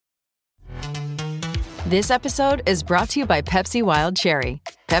This episode is brought to you by Pepsi Wild Cherry.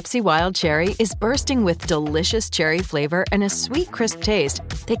 Pepsi Wild Cherry is bursting with delicious cherry flavor and a sweet, crisp taste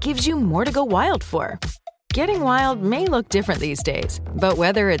that gives you more to go wild for. Getting wild may look different these days, but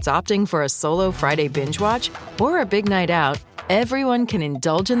whether it's opting for a solo Friday binge watch or a big night out, everyone can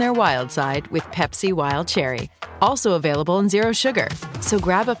indulge in their wild side with Pepsi Wild Cherry. Also available in Zero Sugar. So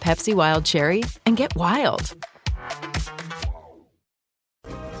grab a Pepsi Wild Cherry and get wild.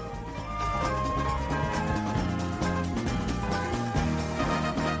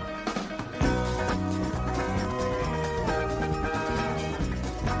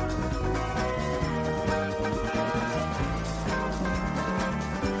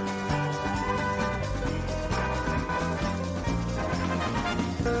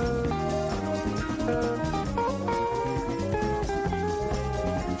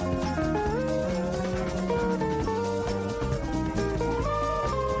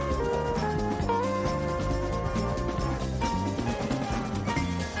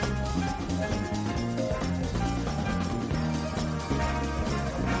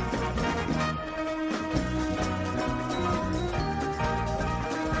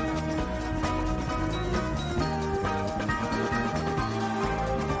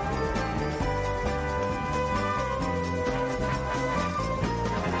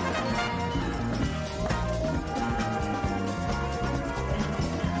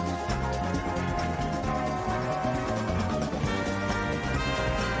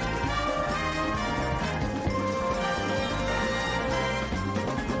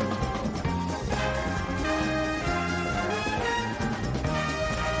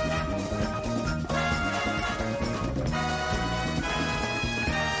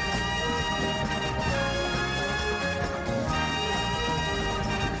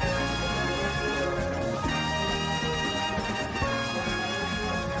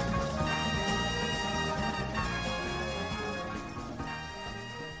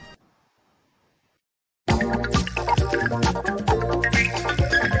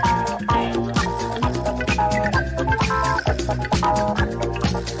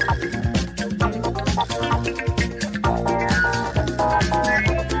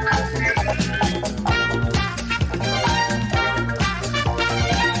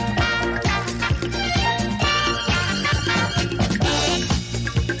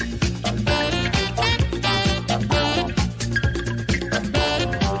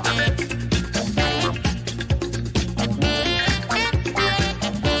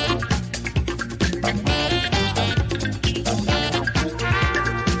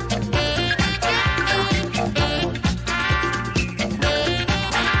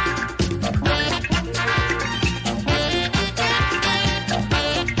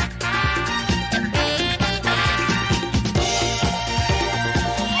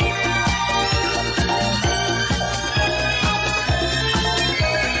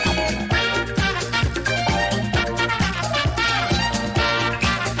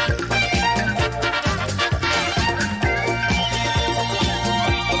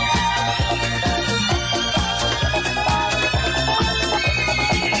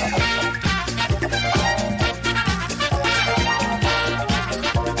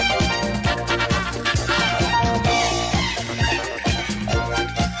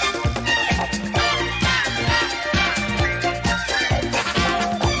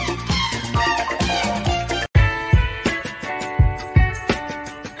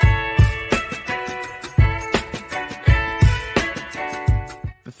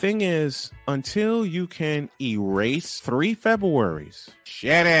 Thing is, until you can erase 3 Februaries,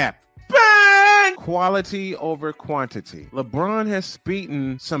 shut up. Bang! Quality over quantity. LeBron has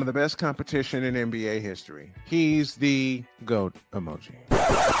beaten some of the best competition in NBA history. He's the GOAT emoji.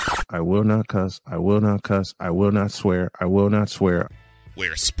 I will not cuss. I will not cuss. I will not swear. I will not swear.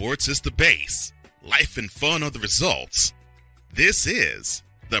 Where sports is the base, life and fun are the results. This is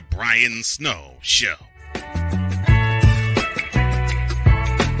the Brian Snow Show.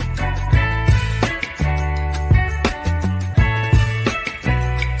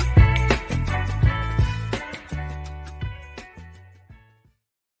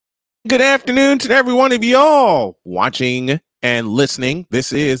 Good afternoon to every one of y'all watching and listening.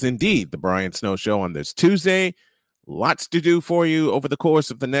 This is indeed the Brian Snow Show on this Tuesday. Lots to do for you over the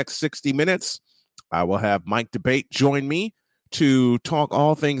course of the next 60 minutes. I will have Mike Debate join me to talk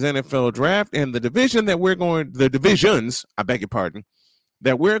all things NFL draft and the divisions, I beg your pardon,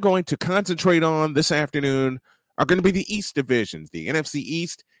 that we're going to concentrate on this afternoon are going to be the East divisions, the NFC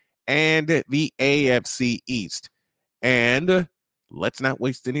East and the AFC East. And let's not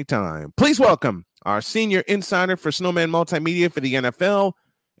waste any time. Please welcome our senior insider for Snowman Multimedia for the NFL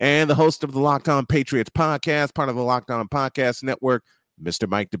and the host of the Locked On Patriots podcast, part of the Locked On Podcast Network, Mr.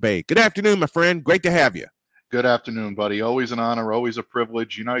 Mike DeBay. Good afternoon, my friend. Great to have you. Good afternoon, buddy. Always an honor, always a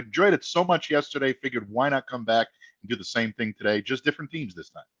privilege. You know, I enjoyed it so much yesterday, figured why not come back and do the same thing today, just different teams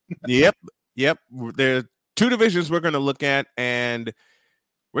this time. Yep. There are two divisions we're going to look at, and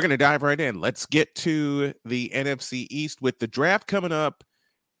we're going to dive right in. Let's get to the NFC East with the draft coming up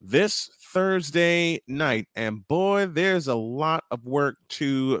this Thursday night. And boy, there's a lot of work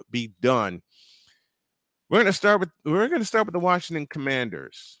to be done. We're going to start with the Washington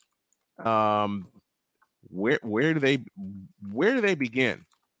Commanders. Where do they begin?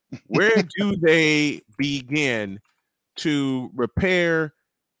 Where do they begin to repair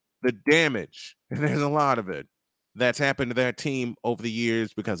the damage? And there's a lot of it that's happened to that team over the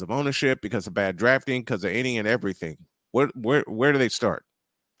years because of ownership, because of bad drafting, because of any and everything. Where do they start?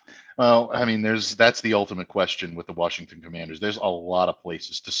 Well, I mean, that's the ultimate question with the Washington Commanders. There's a lot of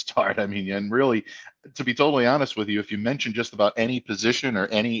places to start. I mean, and really, to be totally honest with you, if you mention just about any position or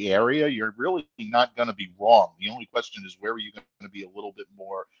any area, you're really not going to be wrong. The only question is, where are you going to be a little bit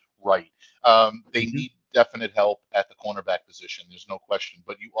more right? They need definite help at the cornerback position. There's no question.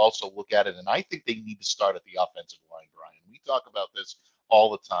 But you also look at it, and I think they need to start at the offensive line, Brian. We talk about this all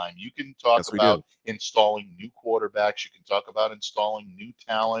the time. You can talk about installing new quarterbacks. You can talk about installing new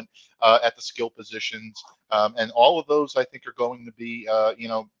talent at the skill positions. And all of those, I think, are going to be,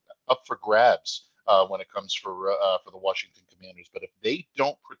 up for grabs when it comes for the Washington Commanders. But if they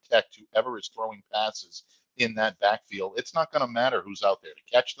don't protect whoever is throwing passes in that backfield, it's not going to matter who's out there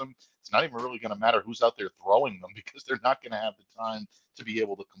to catch them. It's not even really going to matter who's out there throwing them, because they're not going to have the time to be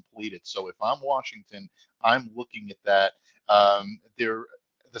able to complete it. So if I'm Washington, I'm looking at that.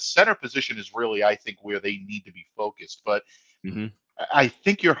 The center position is really, I think, where they need to be focused. But I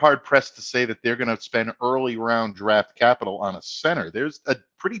think you're hard pressed to say that they're going to spend early round draft capital on a center. There's a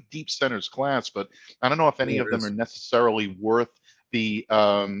pretty deep centers class, but I don't know if any of them are necessarily worth the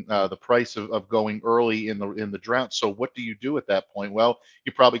price of going early in the draft. So what do you do at that point? Well,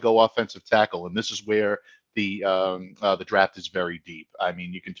 you probably go offensive tackle, and this is where the draft is very deep. I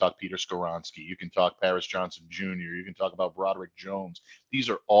mean, you can talk Peter Skoronski, you can talk Paris Johnson Jr., you can talk about Broderick Jones. These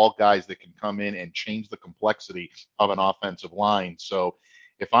are all guys that can come in and change the complexity of an offensive line. So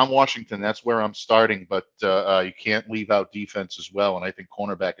if I'm Washington, that's where I'm starting, but you can't leave out defense as well. And I think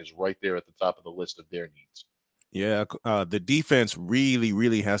cornerback is right there at the top of the list of their needs. Yeah, the defense really,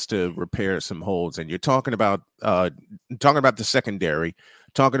 really has to repair some holes. And you're talking about the secondary,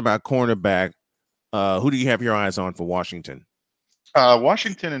 talking about cornerback. Who do you have your eyes on for Washington?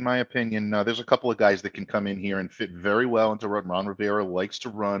 Washington, in my opinion, there's a couple of guys that can come in here and fit very well into what Ron Rivera likes to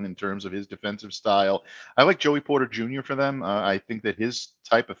run in terms of his defensive style. I like Joey Porter Jr. for them. I think that his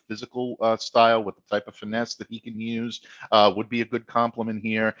type of physical style with the type of finesse that he can use would be a good complement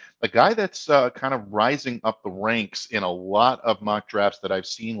here. A guy that's kind of rising up the ranks in a lot of mock drafts that I've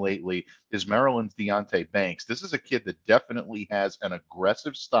seen lately is Maryland's Deonte Banks. This is a kid that definitely has an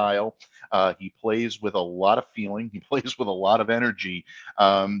aggressive style. He plays with a lot of feeling. He plays with a lot of energy.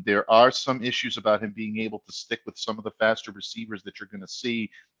 There are some issues about him being able to stick with some of the faster receivers that you're going to see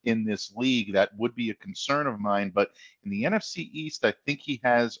in this league. That would be a concern of mine. But in the NFC East, I think he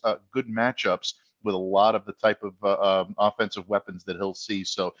has good matchups with a lot of the type of offensive weapons that he'll see.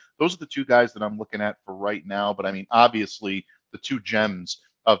 So those are the two guys that I'm looking at for right now. But I mean, obviously, the two gems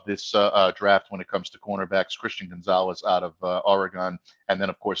of this draft when it comes to cornerbacks, Christian Gonzalez out of Oregon, and then,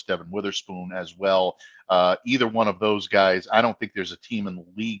 of course, Devin Witherspoon as well. Either one of those guys, I don't think there's a team in the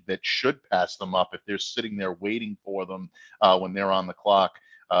league that should pass them up if they're sitting there waiting for them when they're on the clock.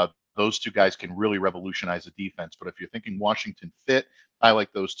 Those two guys can really revolutionize the defense. But if you're thinking Washington fit, I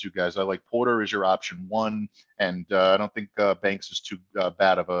like those two guys. I like Porter as your option one, and I don't think Banks is too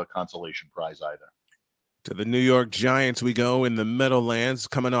bad of a consolation prize either. To the New York Giants we go in the Meadowlands,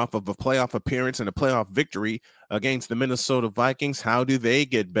 coming off of a playoff appearance and a playoff victory against the Minnesota Vikings. How do they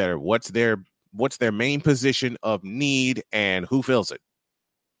get better? What's their main position of need, and who fills it?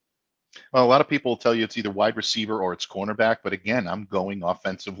 Well, a lot of people will tell you it's either wide receiver or it's cornerback, but again, I'm going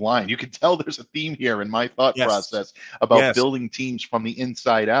offensive line. You can tell there's a theme here in my thought process about building teams from the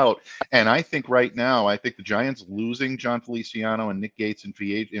inside out. And I think right now, the Giants losing John Feliciano and Nick Gates in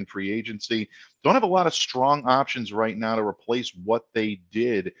free agency don't have a lot of strong options right now to replace what they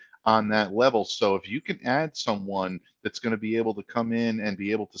did on that level. So if you can add someone that's going to be able to come in and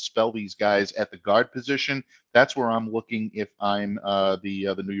be able to spell these guys at the guard position, that's where I'm looking if I'm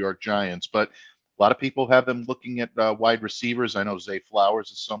the New York Giants. But a lot of people have them looking at wide receivers. I know Zay Flowers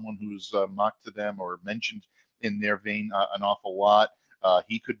is someone who's mocked to them or mentioned in their vein an awful lot.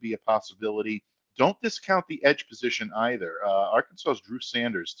 He could be a possibility. don't discount the edge position either. Arkansas's Drew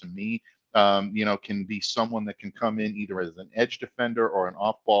Sanders, to me, can be someone that can come in either as an edge defender or an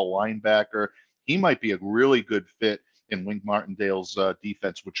off-ball linebacker. He might be a really good fit in Wink Martindale's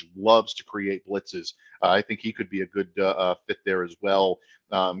defense, which loves to create blitzes. I think he could be a good fit there as well.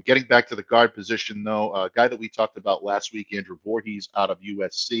 Getting back to the guard position, though, a guy that we talked about last week, Andrew Voorhees out of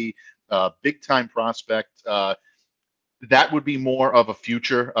USC, big-time prospect. That would be more of a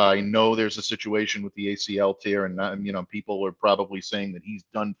future. I know there's a situation with the ACL tear, and people are probably saying that he's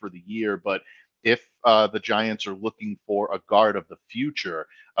done for the year. But if the Giants are looking for a guard of the future,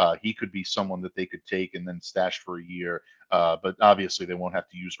 he could be someone that they could take and then stash for a year. But obviously, they won't have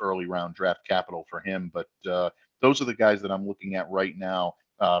to use early round draft capital for him. But those are the guys that I'm looking at right now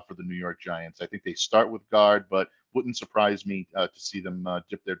for the New York Giants. I think they start with guard, but wouldn't surprise me to see them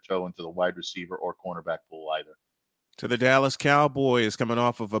dip their toe into the wide receiver or cornerback pool either. To the Dallas Cowboys, coming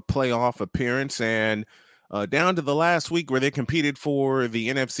off of a playoff appearance and down to the last week where they competed for the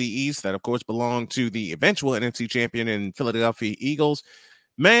NFC East, that of course belonged to the eventual NFC champion in Philadelphia Eagles.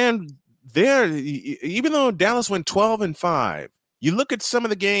 Man, even though Dallas went 12-5, you look at some of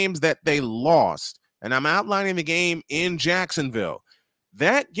the games that they lost, and I'm outlining the game in Jacksonville.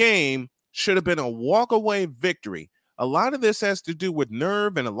 That game should have been a walk-away victory. A lot of this has to do with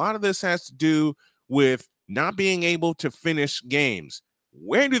nerve, and a lot of this has to do with not being able to finish games.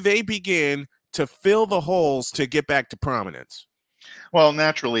 Where do they begin to fill the holes to get back to prominence? Well,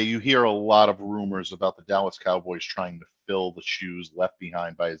 naturally, you hear a lot of rumors about the Dallas Cowboys trying to fill the shoes left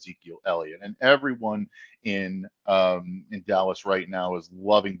behind by Ezekiel Elliott, and everyone in Dallas right now is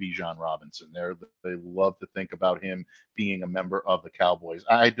loving Bijan Robinson. They love to think about him being a member of the Cowboys.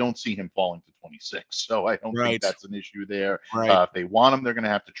 I don't see him falling to 26, so I don't think that's an issue there. Right. If they want him, they're going to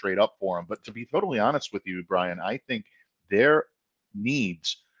have to trade up for him. But to be totally honest with you, Brian, I think their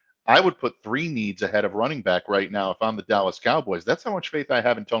needs, I would put 3 needs ahead of running back right now if I'm the Dallas Cowboys. That's how much faith I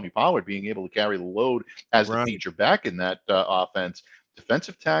have in Tony Pollard being able to carry the load as the feature back in that offense.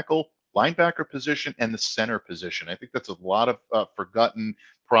 Defensive tackle, linebacker position, and the center position. I think that's a lot of forgotten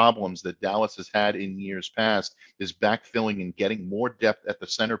problems that Dallas has had in years past, is backfilling and getting more depth at the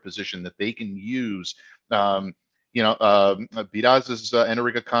center position that they can use. Bidas is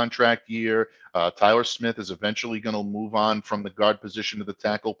entering a contract year. Tyler Smith is eventually going to move on from the guard position to the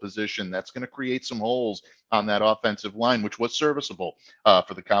tackle position. That's going to create some holes on that offensive line, which was serviceable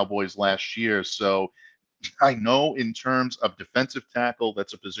for the Cowboys last year. So I know in terms of defensive tackle,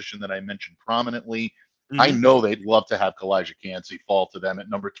 that's a position that I mentioned prominently. Mm-hmm. I know they'd love to have Kalijah Kancey fall to them at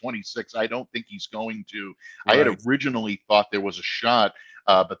number 26. I don't think he's going to. Right. I had originally thought there was a shot,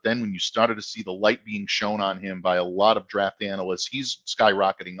 but then when you started to see the light being shown on him by a lot of draft analysts, he's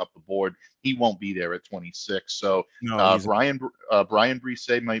skyrocketing up the board. He won't be there at 26. So Brian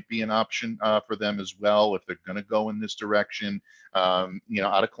Brise might be an option for them as well if they're going to go in this direction.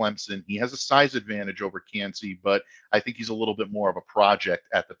 Out of Clemson, he has a size advantage over Kancey, but I think he's a little bit more of a project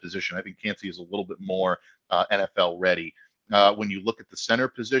at the position. I think Kancey is a little bit more NFL ready. When you look at the center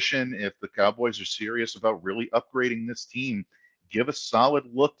position, if the Cowboys are serious about really upgrading this team, give a solid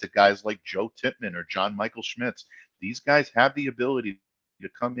look to guys like Joe Tippmann or John Michael Schmitz. These guys have the ability to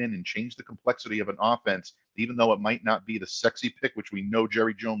come in and change the complexity of an offense, even though it might not be the sexy pick, which we know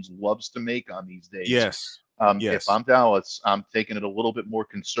Jerry Jones loves to make on these days. Yes. If I'm Dallas, I'm taking it a little bit more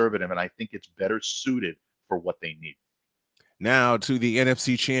conservative, and I think it's better suited for what they need. Now to the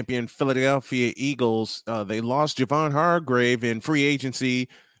NFC champion Philadelphia Eagles. They lost Javon Hargrave in free agency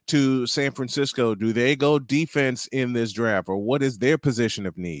to San Francisco. Do they go defense in this draft, or what is their position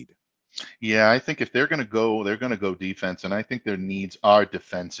of need? Yeah, I think if they're going to go defense, and I think their needs are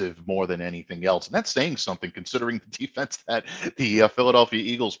defensive more than anything else. And that's saying something considering the defense that the Philadelphia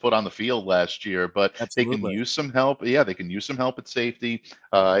Eagles put on the field last year. But Absolutely. They can use some help. Yeah, they can use some help at safety.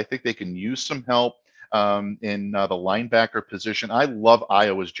 I think they can use some help in the linebacker position. I love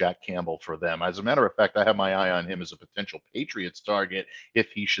Iowa's Jack Campbell for them. As a matter of fact, I have my eye on him as a potential Patriots target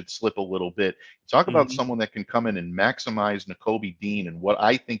if he should slip a little bit. Talk about someone that can come in and maximize Nakobe Dean and what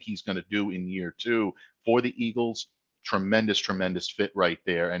I think he's going to do in year 2 for the Eagles. Tremendous fit right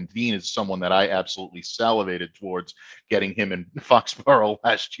there. And Dean is someone that I absolutely salivated towards getting him in Foxborough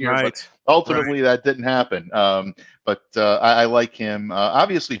last year. Right. But ultimately that didn't happen. But I like him.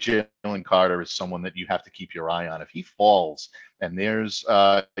 Obviously, Jalen Carter is someone that you have to keep your eye on. If he falls, and there's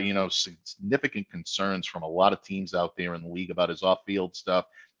significant concerns from a lot of teams out there in the league about his off-field stuff,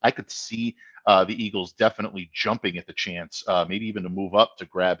 I could see the Eagles definitely jumping at the chance, maybe even to move up to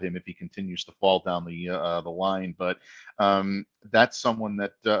grab him if he continues to fall down the line. But that's someone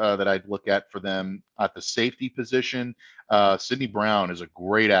that I'd look at for them at the safety position. Sidney Brown is a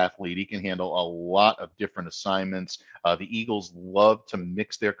great athlete. He can handle a lot of different assignments. The Eagles love to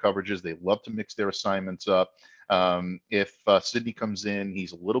mix their coverages. They love to mix their assignments up. If Sidney comes in,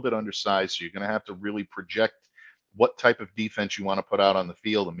 he's a little bit undersized, so you're going to have to really project what type of defense you want to put out on the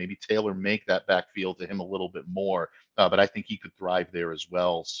field and maybe tailor make that backfield to him a little bit more. But I think he could thrive there as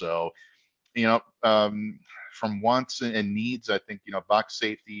well. So, from wants and needs, I think, box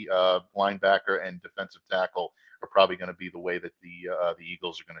safety, linebacker, and defensive tackle are probably going to be the way that the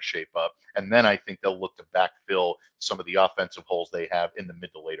Eagles are going to shape up. And then I think they'll look to backfill some of the offensive holes they have in the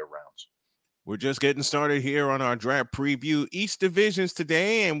mid to later rounds. We're just getting started here on our draft preview East divisions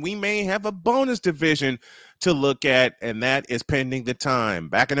today, and we may have a bonus division to look at, and that is pending the time.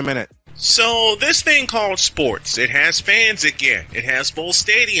 Back in a minute. So this thing called sports, it has fans again. It has full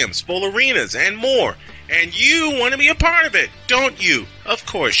stadiums, full arenas, and more. And you want to be a part of it, don't you? Of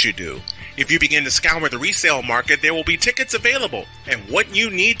course you do. If you begin to scour the resale market, there will be tickets available. And what you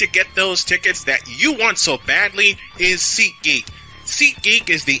need to get those tickets that you want so badly is SeatGeek. SeatGeek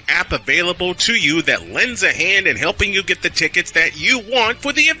is the app available to you that lends a hand in helping you get the tickets that you want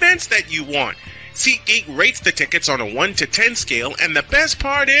for the events that you want. SeatGeek rates the tickets on a 1 to 10 scale, and the best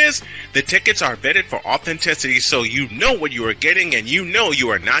part is the tickets are vetted for authenticity, so you know what you are getting and you know you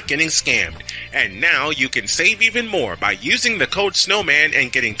are not getting scammed. And now you can save even more by using the code SNOWMAN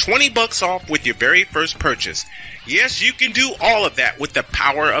and getting $20 off with your very first purchase. Yes, you can do all of that with the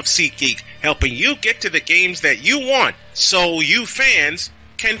power of SeatGeek, helping you get to the games that you want, so you fans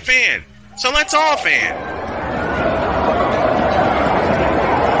can fan. So let's all fan.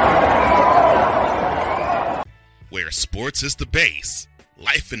 Where sports is the base,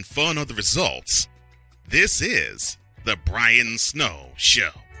 life and fun are the results. This is the Brian Snow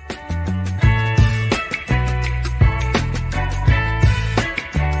Show.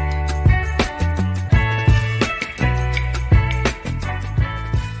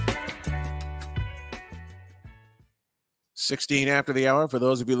 $16 after the hour. For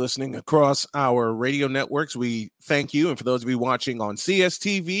those of you listening across our radio networks, we thank you. And for those of you watching on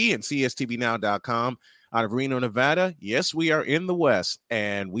CSTV and CSTVnow.com out of Reno, Nevada, yes, we are in the West,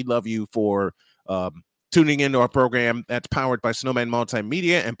 and we love you for tuning into our program that's powered by Snowman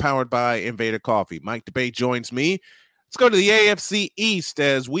Multimedia and powered by Invader Coffee. Mike DeBay joins me. Let's go to the AFC East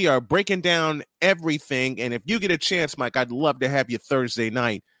as we are breaking down everything. And if you get a chance, Mike, I'd love to have you Thursday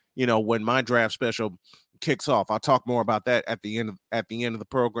night, when my draft special kicks off. I'll talk more about that at the end of the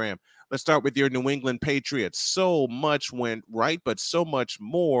program. Let's start with your New England Patriots. So much went right, but so much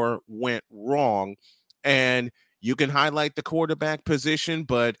more went wrong. And you can highlight the quarterback position,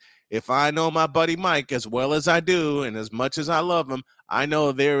 but if I know my buddy Mike as well as I do, and as much as I love him, I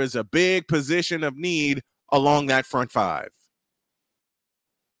know there is a big position of need along that front five.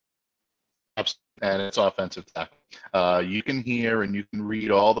 And it's offensive tackle. You can hear and you can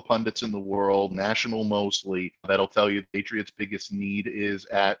read all the pundits in the world, national mostly, that'll tell you the Patriots' biggest need is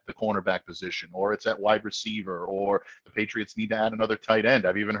at the cornerback position, or it's at wide receiver, or the Patriots need to add another tight end.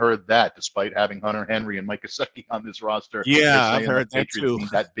 I've even heard that, despite having Hunter Henry and Mike Gesicki on this roster. Yeah, I've heard that too. Need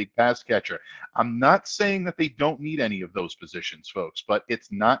that big pass catcher. I'm not saying that they don't need any of those positions, folks, but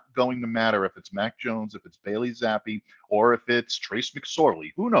it's not going to matter if it's Mac Jones, if it's Bailey Zappi, or if it's Trace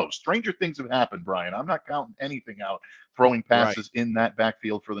McSorley. Who knows? Stranger things have happened, Brian. I'm not counting anything out. Throwing passes in that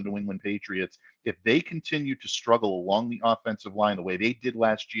backfield for the New England Patriots. If they continue to struggle along the offensive line the way they did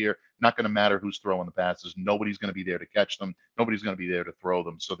last year, not going to matter who's throwing the passes. Nobody's going to be there to catch them. Nobody's going to be there to throw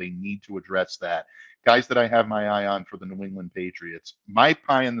them. So they need to address that. Guys that I have my eye on for the New England Patriots, my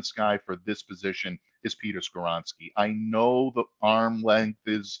pie in the sky for this position is Peter Skoronski. I know the arm length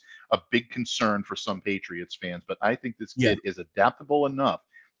is a big concern for some Patriots fans, but I think this kid is adaptable enough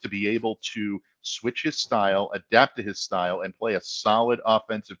to be able to switch his style, adapt to his style, and play a solid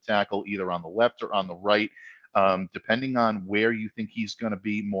offensive tackle either on the left or on the right. Depending on where you think he's going to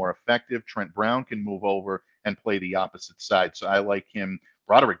be more effective, Trent Brown can move over and play the opposite side. So I like him.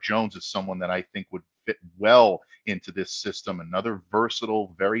 Broderick Jones is someone that I think would fit well into this system. Another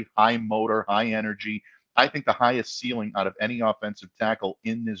versatile, very high motor, high energy. I think the highest ceiling out of any offensive tackle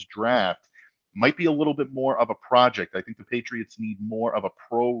in this draft might be a little bit more of a project. I think the Patriots need more of a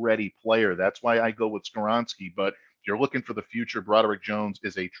pro-ready player. That's why I go with Skoronski. But if you're looking for the future, Broderick Jones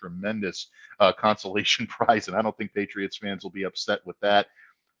is a tremendous consolation prize, and I don't think Patriots fans will be upset with that.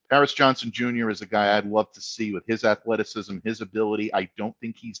 Paris Johnson Jr. is a guy I'd love to see with his athleticism, his ability. I don't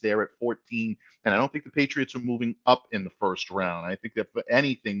think he's there at 14, and I don't think the Patriots are moving up in the first round. I think that for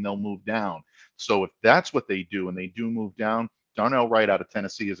anything, they'll move down. So if that's what they do, and they do move down, Darnell Wright out of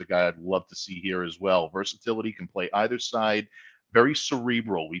Tennessee is a guy I'd love to see here as well. Versatility, can play either side, very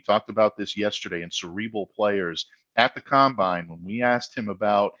cerebral. We talked about this yesterday, and cerebral players at the combine, when we asked him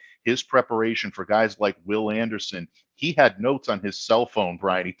about his preparation for guys like Will Anderson, he had notes on his cell phone,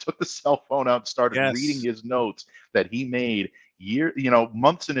 Brian. He took the cell phone out and started reading his notes that he made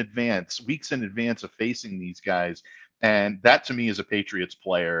months in advance, weeks in advance of facing these guys. And that to me is a Patriots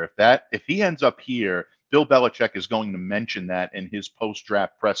player. If he ends up here, Bill Belichick is going to mention that in his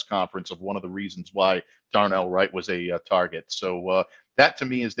post-draft press conference of one of the reasons why Darnell Wright was a target. So that to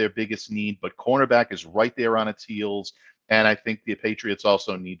me is their biggest need, but cornerback is right there on its heels. And I think the Patriots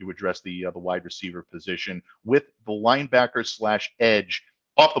also need to address the wide receiver position with the linebacker / edge,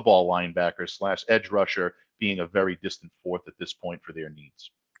 off the ball linebacker / edge rusher being a very distant fourth at this point for their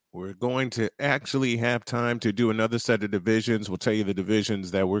needs. We're going to actually have time to do another set of divisions. We'll tell you the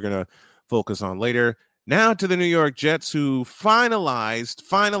divisions that we're going to focus on later. Now to the New York Jets, who finalized,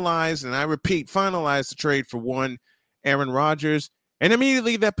 and I repeat, finalized the trade for one Aaron Rodgers. And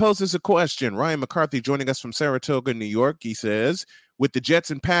immediately that poses a question. Ryan McCarthy joining us from Saratoga, New York. He says, with the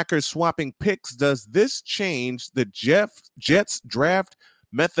Jets and Packers swapping picks, does this change the Jets draft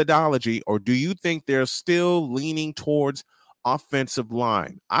methodology, or do you think they're still leaning towards offensive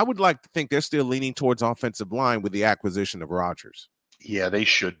line? I would like to think they're still leaning towards offensive line with the acquisition of Rodgers. Yeah, they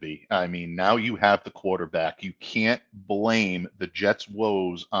should be. I mean, now you have the quarterback. You can't blame the Jets'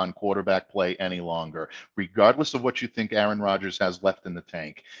 woes on quarterback play any longer. Regardless of what you think Aaron Rodgers has left in the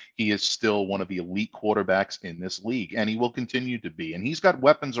tank, he is still one of the elite quarterbacks in this league, and he will continue to be. And he's got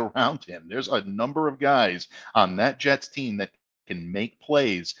weapons around him. There's a number of guys on that Jets team that can make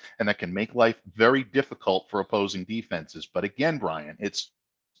plays and that can make life very difficult for opposing defenses. But again, Brian, it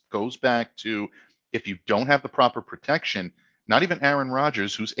goes back to, if you don't have the proper protection, not even Aaron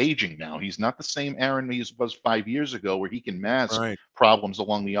Rodgers, who's aging now. He's not the same Aaron he was 5 years ago, where he can mask problems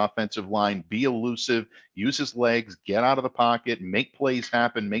along the offensive line, be elusive, use his legs, get out of the pocket, make plays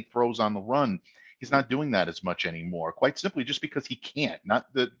happen, make throws on the run. He's not doing that as much anymore, quite simply just because he can't.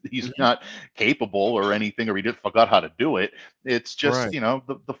 Not that he's not capable or anything, or he just forgot how to do it. It's just,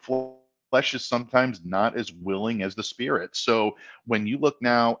 the flesh is sometimes not as willing as the spirit. So when you look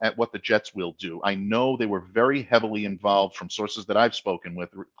now at what the Jets will do, I know they were very heavily involved, from sources that I've spoken with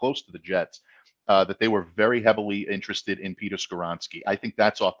close to the Jets, that they were very heavily interested in Peter Skoronski. I think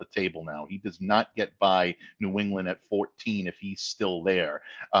that's off the table now. He does not get by New England at 14 if he's still there.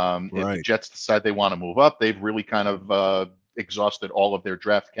 If the Jets decide they want to move up, they've really kind of exhausted all of their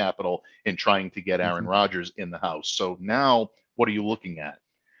draft capital in trying to get Aaron Rodgers in the house. So now what are you looking at?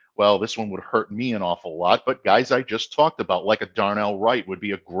 Well, this one would hurt me an awful lot, but guys I just talked about, like a Darnell Wright, would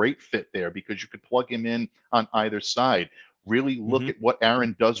be a great fit there, because you could plug him in on either side. Really look at what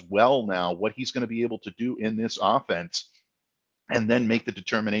Aaron does well now, what he's going to be able to do in this offense, and then make the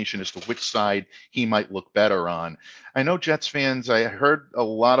determination as to which side he might look better on. I know Jets fans, I heard a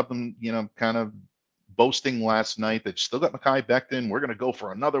lot of them, kind of boasting last night that still got Mekhi Becton. We're going to go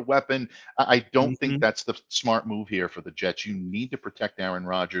for another weapon. I don't think that's the smart move here for the Jets. You need to protect Aaron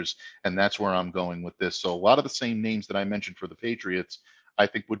Rodgers, and that's where I'm going with this. So a lot of the same names that I mentioned for the Patriots, I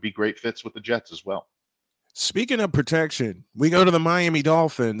think would be great fits with the Jets as well. Speaking of protection, we go to the Miami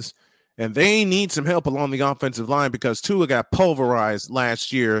Dolphins, and they need some help along the offensive line, because Tua got pulverized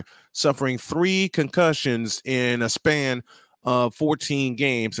last year, suffering 3 concussions in a span of 14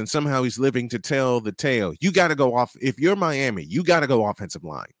 games, and somehow he's living to tell the tale. You got to go off. If you're Miami, you got to go offensive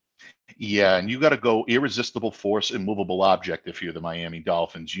line. Yeah, and you got to go irresistible force, immovable object if you're the Miami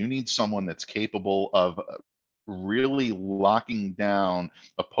Dolphins. You need someone that's capable of really locking down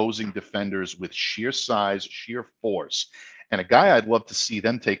opposing defenders with sheer size, sheer force. And a guy I'd love to see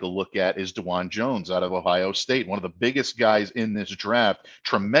them take a look at is DeJuan Jones out of Ohio State, one of the biggest guys in this draft,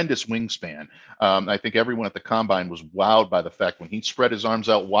 tremendous wingspan. I think everyone at the Combine was wowed by the fact when he spread his arms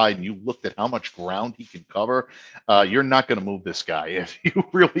out wide and you looked at how much ground he can cover. You're not going to move this guy if you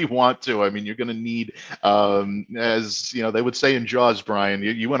really want to. I mean, you're going to need, as they would say in Jaws, Brian,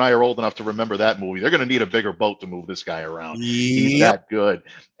 you and I are old enough to remember that movie. They're going to need a bigger boat to move this guy around. He's that good.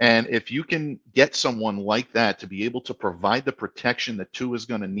 And if you can get someone like that to be able to provide the protection that Tua is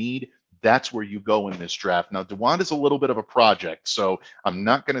going to need, that's where you go in this draft. Now, DeJuan is a little bit of a project, so I'm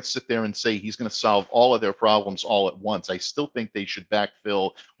not going to sit there and say he's going to solve all of their problems all at once. I still think they should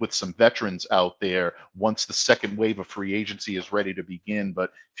backfill with some veterans out there once the second wave of free agency is ready to begin.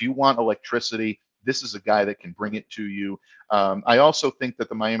 But if you want electricity, this is a guy that can bring it to you. I also think that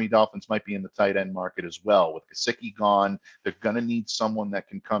the Miami Dolphins might be in the tight end market as well. With Gesicki gone, they're going to need someone that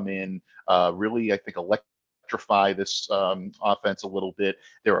can come in, really, I think, electrify this offense a little bit.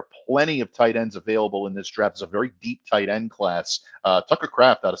 There are plenty of tight ends available in this draft. It's a very deep tight end class. Tucker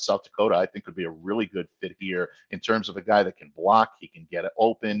Kraft out of South Dakota, I think, could be a really good fit here in terms of a guy that can block, he can get it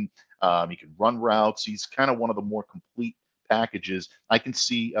open, he can run routes. He's kind of one of the more complete packages. I can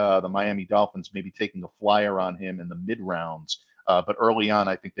see the Miami Dolphins maybe taking a flyer on him in the mid rounds, but early on,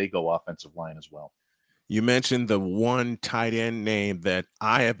 I think they go offensive line as well. You mentioned the one tight end name that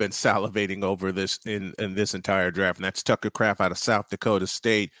I have been salivating over this in this entire draft, and that's Tucker Kraft out of South Dakota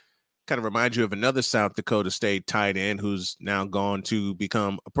State. Kind of reminds you of another South Dakota State tight end who's now gone to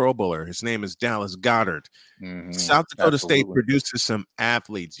become a Pro Bowler. His name is Dallas Goedert. South Dakota State produces some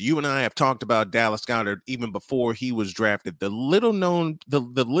athletes. You and I have talked about Dallas Goedert even before he was drafted. The little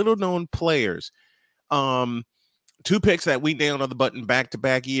known players. Two picks that we nailed on the button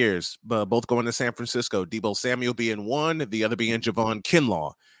back-to-back years, both going to San Francisco. Deebo Samuel being one, the other being Javon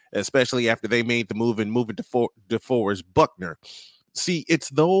Kinlaw, especially after they made the move and moving to DeForest Buckner. See, it's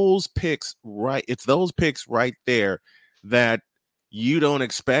those picks right there that you don't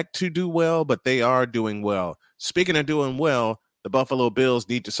expect to do well, but they are doing well. Speaking of doing well, the Buffalo Bills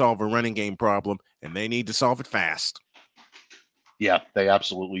need to solve a running game problem, and they need to solve it fast. Yeah, they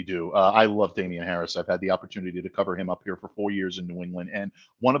absolutely do. I love Damian Harris. I've had the opportunity to cover him up here for 4 years in New England, and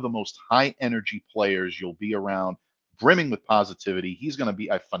one of the most high-energy players you'll be around, brimming with positivity. He's going to be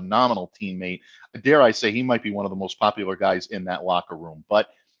a phenomenal teammate. Dare I say, he might be one of the most popular guys in that locker room. But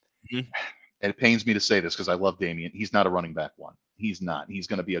it pains me to say this because I love Damian. He's not a running back one. He's not. He's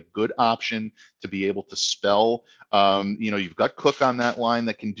going to be a good option to be able to spell. You've got Cook on that line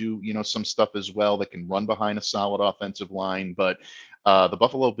that can do, some stuff as well, that can run behind a solid offensive line. But the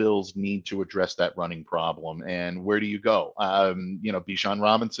Buffalo Bills need to address that running problem. And where do you go? Bijan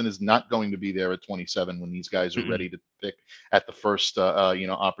Robinson is not going to be there at 27 when these guys are ready to pick at the first,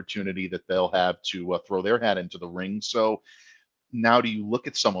 opportunity that they'll have to throw their hat into the ring. So now do you look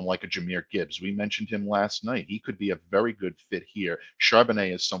at someone like a Jahmyr Gibbs? We mentioned him last night. He could be a very good fit here.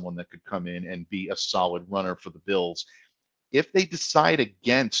 Charbonnet is someone that could come in and be a solid runner for the Bills. If they decide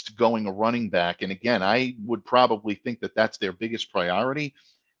against going a running back, and again, I would probably think that that's their biggest priority,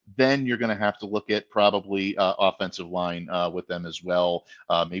 then you're going to have to look at probably offensive line with them as well,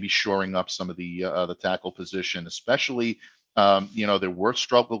 maybe shoring up some of the tackle position, especially there were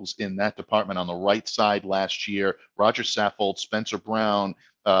struggles in that department on the right side last year. Roger Saffold, Spencer Brown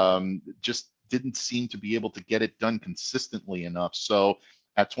just didn't seem to be able to get it done consistently enough. So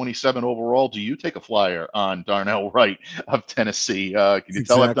at 27 overall, do you take a flyer on Darnell Wright of Tennessee? Can you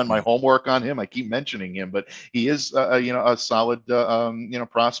tell I've done my homework on him? I keep mentioning him, but he is, a solid,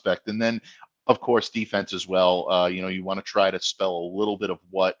 prospect. And then, of course, defense as well. You want to try to spell a little bit of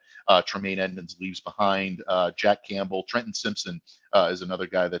what Tremaine Edmonds leaves behind. Jack Campbell, Trenton Simpson is another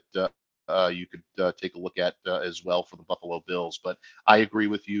guy that you could take a look at as well for the Buffalo Bills. But I agree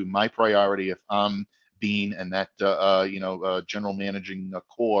with you. My priority, if I'm Bean and that general managing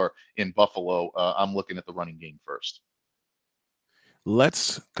core in Buffalo, I'm looking at the running game first.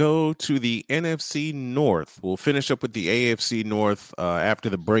 Let's go to the NFC North. We'll finish up with the AFC North after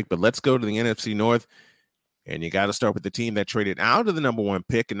the break, but let's go to the NFC North. And you got to start with the team that traded out of the number 1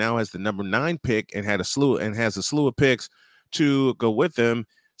 pick and now has the number 9 pick and has a slew of picks to go with them.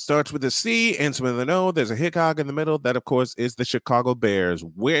 Starts with a C, ends with an O. There's a Hickok in the middle. That, of course, is the Chicago Bears.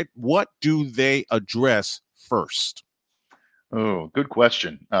 What do they address first? Oh, good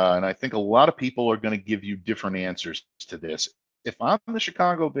question. And I think a lot of people are going to give you different answers to this. If I'm the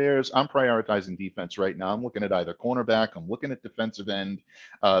Chicago Bears, I'm prioritizing defense right now. I'm looking at either cornerback, I'm looking at defensive end.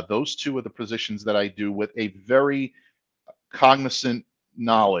 Those two are the positions that I do with a very cognizant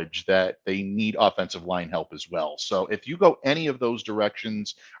knowledge that they need offensive line help as well. So if you go any of those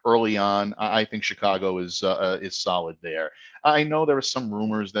directions early on, I think Chicago is solid there. I know there are some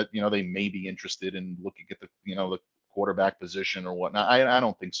rumors that they may be interested in looking at the quarterback position or whatnot. I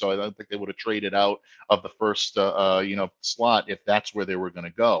don't think so. I don't think they would have traded out of the first slot if that's where they were going to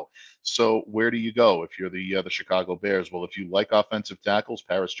go. So where do you go if you're the Chicago Bears? Well, if you like offensive tackles,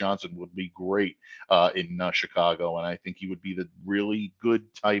 Paris Johnson would be great in Chicago, and I think he would be the really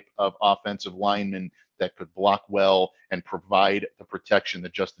good type of offensive lineman that could block well and provide the protection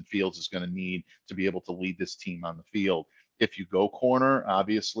that Justin Fields is going to need to be able to lead this team on the field. If you go corner,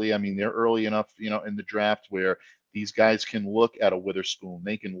 obviously, I mean, they're early enough, in the draft where these guys can look at a Witherspoon.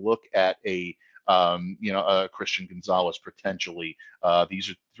 They can look at a Christian Gonzalez potentially. These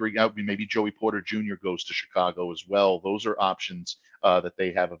are three. Maybe Joey Porter Jr. goes to Chicago as well. Those are options that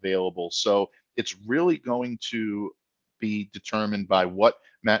they have available. So it's really going to be determined by what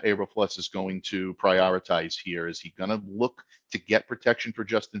Matt Eberflus is going to prioritize here. Is he going to look to get protection for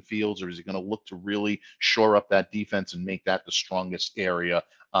Justin Fields, or is he going to look to really shore up that defense and make that the strongest area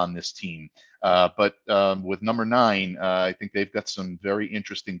on this team? But with number 9, I think they've got some very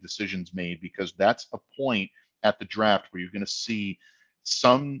interesting decisions made, because that's a point at the draft where you're going to see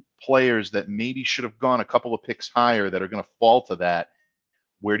some players that maybe should have gone a couple of picks higher that are going to fall to that.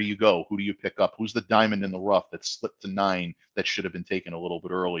 Where do you go? Who do you pick up? Who's the diamond in the rough that slipped to 9 that should have been taken a little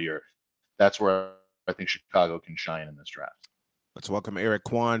bit earlier? That's where I think Chicago can shine in this draft. Let's welcome Eric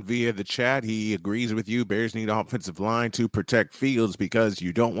Kwan via the chat. He agrees with you. Bears need an offensive line to protect Fields, because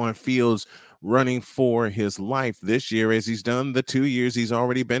you don't want Fields running for his life this year as he's done the 2 years he's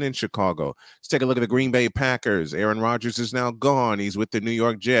already been in Chicago. Let's take a look at the Green Bay Packers. Aaron Rodgers is now gone. He's with the New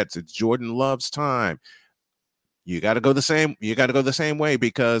York Jets. It's Jordan Love's time. You got to go the same way,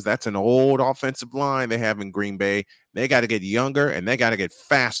 because that's an old offensive line they have in Green Bay. They got to get younger and they got to get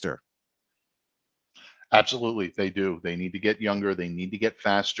faster. Absolutely, they do. They need to get younger. They need to get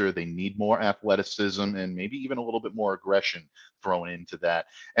faster. They need more athleticism and maybe even a little bit more aggression thrown into that.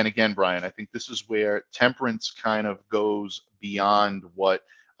 And again, Brian, I think this is where temperance kind of goes beyond what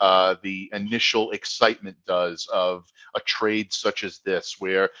the initial excitement does of a trade such as this,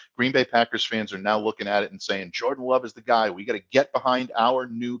 where Green Bay Packers fans are now looking at it and saying, Jordan Love is the guy. We got to get behind our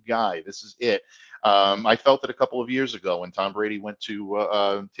new guy. This is it. I felt it a couple of years ago when Tom Brady went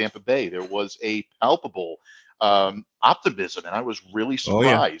to Tampa Bay. There was a palpable optimism, and I was really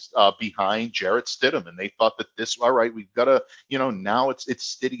surprised behind Jarrett Stidham. And they thought that this, all right, we've got to, now it's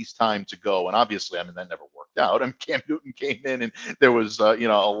Stiddy's time to go. And obviously, I mean, that never worked out. And Cam Newton came in, and there was, a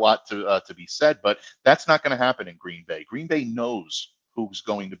lot to be said. But that's not going to happen in Green Bay. Green Bay knows who's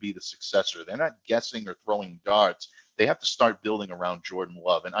going to be the successor. They're not guessing or throwing darts. They have to start building around Jordan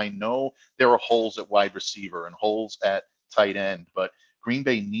Love. And I know there are holes at wide receiver and holes at tight end, but Green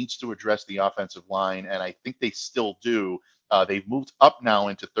Bay needs to address the offensive line, and I think they still do. They've moved up now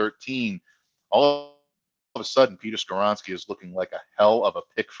into 13. All of a sudden, Peter Skoronski is looking like a hell of a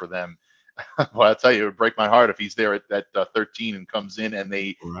pick for them. Well, I'll tell you, it would break my heart if he's there at 13 and comes in and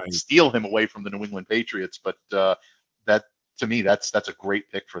they steal him away from the New England Patriots. But that, to me, that's a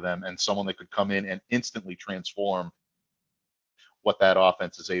great pick for them, and someone that could come in and instantly transform what that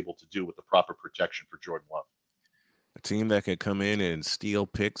offense is able to do with the proper protection for Jordan Love. A team that could come in and steal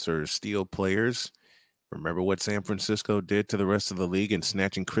picks or steal players. Remember what San Francisco did to the rest of the league in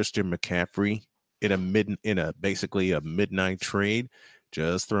snatching Christian McCaffrey in basically a midnight trade.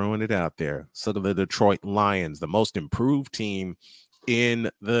 Just throwing it out there. So the Detroit Lions, the most improved team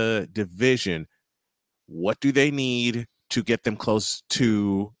in the division. What do they need to get them close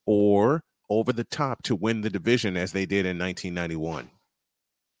to or over the top to win the division as they did in 1991?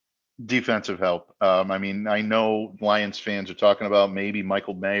 Defensive help. I mean, I know Lions fans are talking about maybe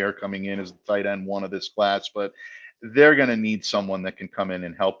Michael Mayer coming in as the tight end 1 of this class, but they're going to need someone that can come in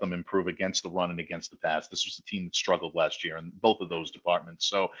and help them improve against the run and against the pass. This was a team that struggled last year in both of those departments.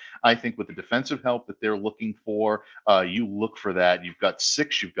 So I think with the defensive help that they're looking for, you look for that. You've got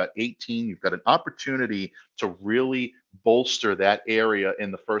 6, you've got 18, you've got an opportunity to really bolster that area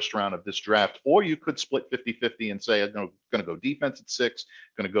in the first round of this draft. Or you could split 50-50 and say, I'm going to go defense at 6,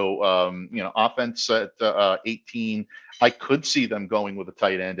 going to go offense at 18. I could see them going with a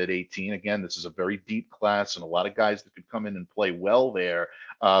tight end at 18. Again, this is a very deep class and a lot of guys that could come in and play well there.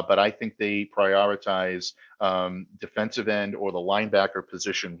 But I think they prioritize defensive end or the linebacker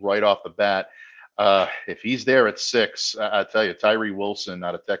position right off the bat. If he's there at 6, I tell you, Tyree Wilson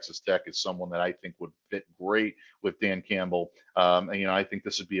out of Texas Tech is someone that I think would fit great with Dan Campbell. And, I think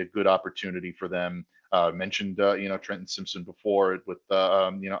this would be a good opportunity for them. Mentioned, Trenton Simpson before with,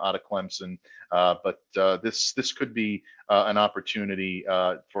 out of Clemson. But this could be an opportunity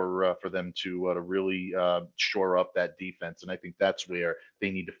for them to really shore up that defense. And I think that's where they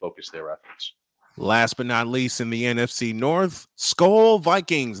need to focus their efforts. Last but not least in the NFC North, Skol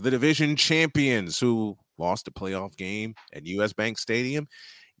Vikings, the division champions who lost a playoff game at US Bank Stadium.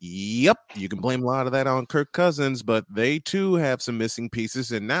 Yep, you can blame a lot of that on Kirk Cousins, but they too have some missing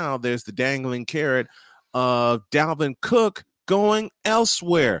pieces. And now there's the dangling carrot of Dalvin Cook going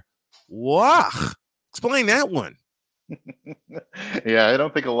elsewhere. Wow. Explain that one. Yeah, I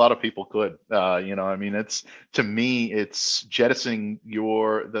don't think a lot of people could. It's, to me, it's jettisoning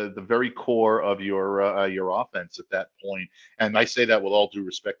the very core of your offense at that point. And I say that with all due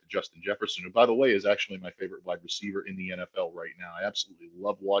respect to Justin Jefferson, who, by the way, is actually my favorite wide receiver in the NFL right now. I absolutely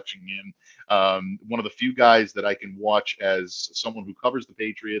love watching him. One of the few guys that I can watch as someone who covers the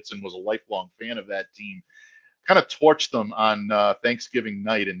Patriots and was a lifelong fan of that team. kind of torch them on Thanksgiving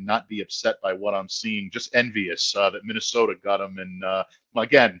night and not be upset by what I'm seeing. Just envious that Minnesota got him. And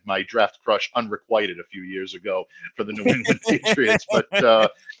again, my draft crush unrequited a few years ago for the New England Patriots. But the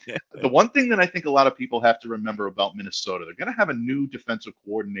one thing that I think a lot of people have to remember about Minnesota, they're going to have a new defensive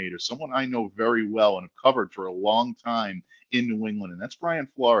coordinator, someone I know very well and have covered for a long time in New England, and that's Brian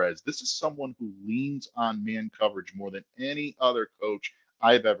Flores. This is someone who leans on man coverage more than any other coach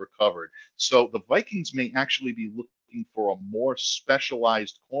I've ever covered. So the Vikings may actually be looking for a more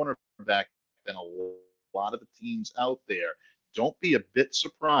specialized cornerback than a lot of the teams out there. Don't be a bit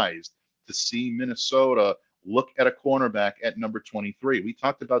surprised to see Minnesota look at a cornerback at number 23. We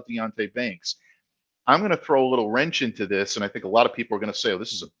talked about Deonte Banks. I'm going to throw a little wrench into this, and I think a lot of people are going to say, oh,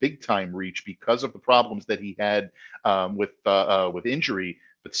 this is a big-time reach because of the problems that he had with injury.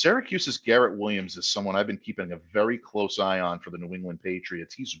 But Syracuse's Garrett Williams is someone I've been keeping a very close eye on for the New England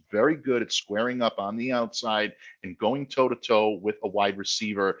Patriots. He's very good at squaring up on the outside and going toe-to-toe with a wide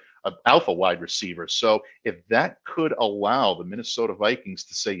receiver, an alpha wide receiver. So if that could allow the Minnesota Vikings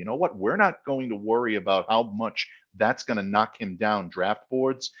to say, you know what, we're not going to worry about how much that's going to knock him down draft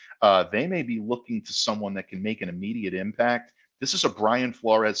boards, they may be looking to someone that can make an immediate impact. This is a Brian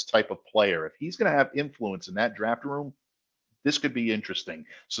Flores type of player. If he's going to have influence in that draft room, this could be interesting.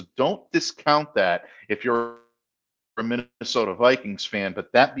 So don't discount that if you're a Minnesota Vikings fan.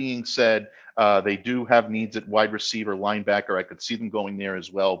 But that being said, they do have needs at wide receiver, linebacker. I could see them going there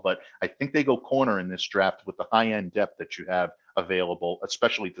as well. But I think they go corner in this draft with the high-end depth that you have available,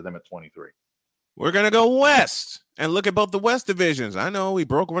 especially to them at 23. We're going to go west and look at both the West divisions. I know we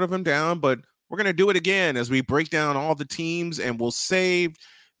broke one of them down, but we're going to do it again as we break down all the teams, and we'll save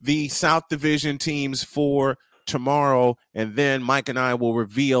the South Division teams for tomorrow, and then Mike and I will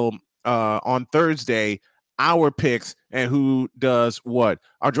reveal on Thursday our picks and who does what.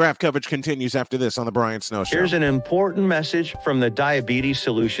 Our draft coverage continues after this on the Brian Snow Show. Here's an important message from the Diabetes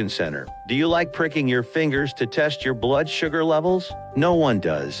Solution Center. Do you like pricking your fingers to test your blood sugar levels? No one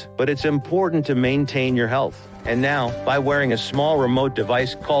does, but it's important to maintain your health. And now, by wearing a small remote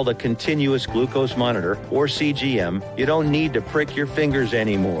device called a continuous glucose monitor, or CGM, you don't need to prick your fingers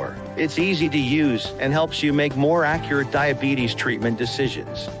anymore. It's easy to use and helps you make more accurate diabetes treatment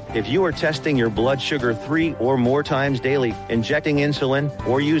decisions. If you are testing your blood sugar 3 or more times daily, injecting insulin,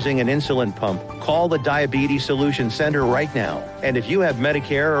 or using an insulin pump, call the Diabetes Solution Center right now. And if you have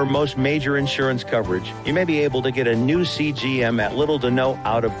Medicare or most major insurance coverage, you may be able to get a new CGM at little to no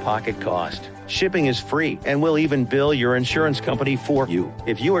out-of-pocket cost. Shipping is free, and we'll even bill your insurance company for you.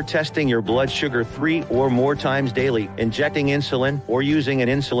 If you are testing your blood sugar 3 or more times daily, injecting insulin, or using an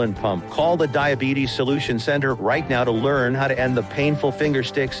insulin pump, call the Diabetes Solution Center right now to learn how to end the painful finger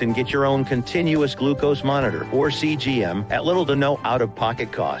sticks and get your own continuous glucose monitor, or CGM, at little to no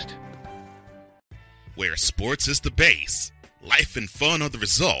out-of-pocket cost. Where sports is the base, life and fun are the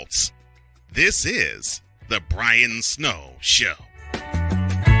results. This is the Brian Snow Show.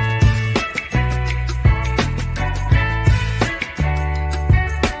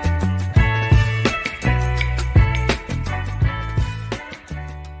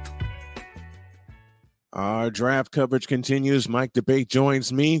 Our draft coverage continues. Mike DeBate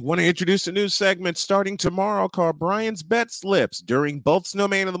joins me. Want to introduce a new segment starting tomorrow called Brian's Bet Slips. During both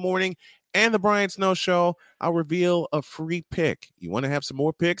Snowman in the Morning and the Brian Snow Show, I'll reveal a free pick. You want to have some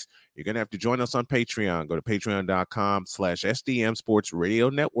more picks? You're going to have to join us on Patreon. Go to patreon.com/SDM Sports Radio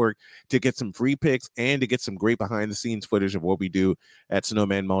Network to get some free picks and to get some great behind-the-scenes footage of what we do at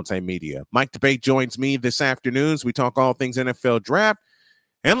Snowman Multimedia. Mike DeBate joins me this afternoon as we talk all things NFL draft.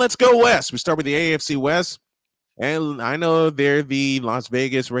 And let's go west. We start with the AFC West. And I know they're the Las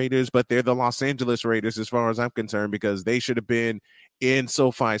Vegas Raiders, but they're the Los Angeles Raiders as far as I'm concerned, because they should have been in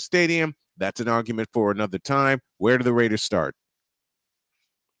SoFi Stadium. That's an argument for another time. Where do the Raiders start?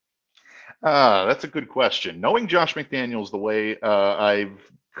 That's a good question. Knowing Josh McDaniels the way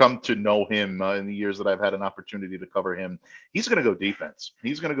I've come to know him in the years that I've had an opportunity to cover him, he's going to go defense.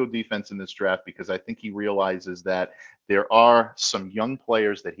 He's going to go defense in this draft because I think he realizes that there are some young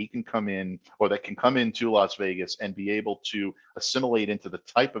players that he can come in, or that can come into Las Vegas and be able to assimilate into the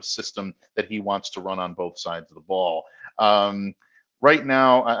type of system that he wants to run on both sides of the ball. Right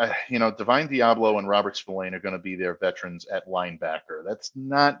now, Divine Diablo and Robert Spillane are going to be their veterans at linebacker. That's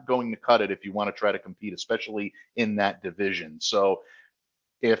not going to cut it if you want to try to compete, especially in that division. So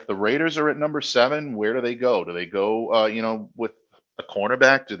if the Raiders are at number 7, where do they go? Do they go, with a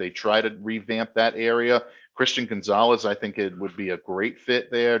cornerback? Do they try to revamp that area? Christian Gonzalez, I think it would be a great fit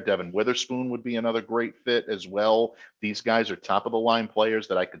there. Devin Witherspoon would be another great fit as well. These guys are top-of-the-line players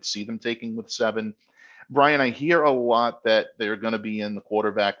that I could see them taking with 7. Brian, I hear a lot that they're going to be in the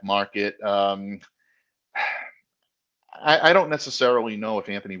quarterback market. I don't necessarily know if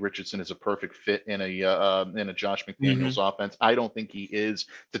Anthony Richardson is a perfect fit in a Josh Hmm. McDaniels offense. I don't think he is.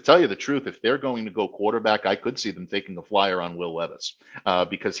 To tell you the truth, if they're going to go quarterback, I could see them taking a flyer on Will Levis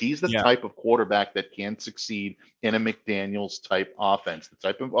because he's the Yeah. type of quarterback that can succeed in a McDaniels type offense. The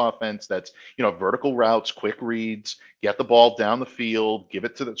type of offense that's vertical routes, quick reads, get the ball down the field, give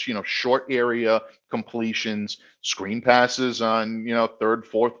it to the short area completions, screen passes on third,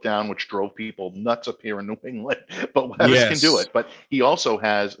 fourth down, which drove people nuts up here in New England. But Levis can do Yes. it. But he also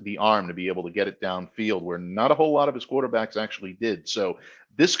has the arm to be able to get it downfield, where not a whole lot of his quarterbacks actually did. So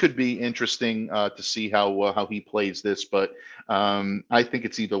this could be interesting to see how he plays this. But I think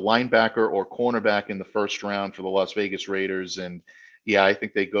it's either linebacker or cornerback in the first round for the Las Vegas Raiders. And yeah, I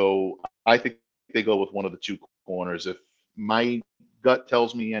think they go. I think they go with one of the two corners. If my gut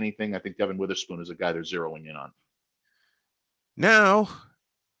tells me anything, I think Devin Witherspoon is a guy they're zeroing in on. Now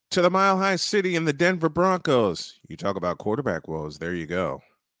to the Mile High City and the Denver Broncos. You talk about quarterback woes. There you go.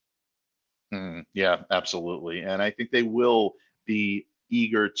 Yeah, absolutely. And I think they will be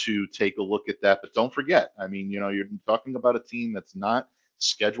eager to take a look at that. But don't forget, I mean, you're talking about a team that's not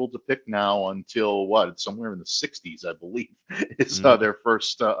scheduled to pick now until what? It's somewhere in the 60s, I believe, is their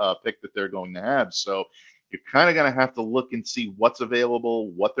first pick that they're going to have. So you're kind of going to have to look and see what's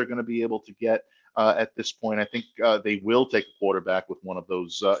available, what they're going to be able to get. At this point, I think they will take a quarterback with one of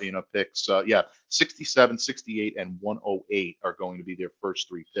those, picks. 67, 68, and 108 are going to be their first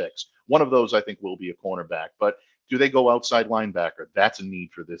three picks. One of those, I think, will be a cornerback. But do they go outside linebacker? That's a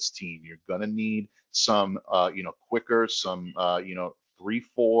need for this team. You're going to need some, quicker, some,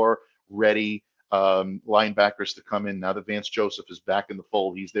 3-4 ready linebackers to come in. Now that Vance Joseph is back in the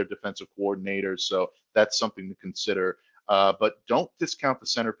fold, he's their defensive coordinator. So that's something to consider. But don't discount the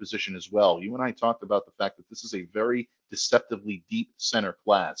center position as well. You and I talked about the fact that this is a very deceptively deep center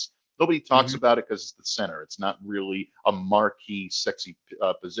class. Nobody talks about it because it's the center. It's not really a marquee, sexy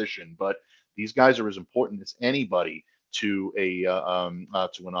position. But these guys are as important as anybody to an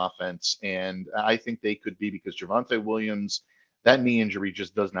offense, and I think they could be, because Javonte Williams, that knee injury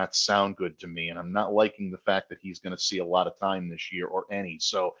just does not sound good to me, and I'm not liking the fact that he's going to see a lot of time this year or any.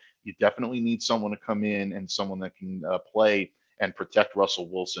 So you definitely need someone to come in and someone that can play and protect Russell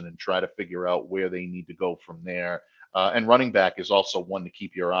Wilson and try to figure out where they need to go from there. And running back is also one to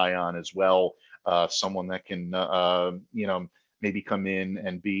keep your eye on as well. Someone that can, maybe come in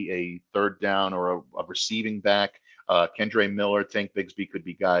and be a third down or a receiving back. Kendre Miller, Tank Bigsby could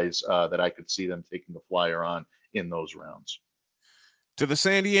be guys that I could see them taking the flyer on in those rounds. To the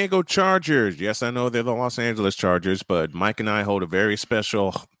San Diego Chargers. Yes, I know they're the Los Angeles Chargers, but Mike and I hold a very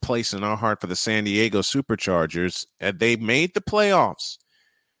special place in our heart for the San Diego Superchargers. And they made the playoffs,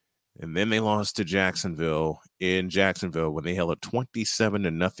 and then they lost to Jacksonville in Jacksonville when they held a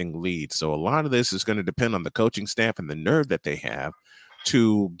 27-0 lead. So a lot of this is going to depend on the coaching staff and the nerve that they have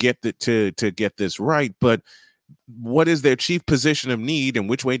to get to get this right. But what is their chief position of need, and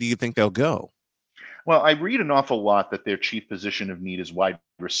which way do you think they'll go? Well, I read an awful lot that their chief position of need is wide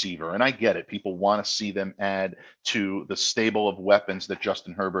receiver, and I get it. People want to see them add to the stable of weapons that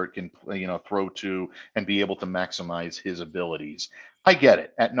Justin Herbert can, throw to and be able to maximize his abilities. I get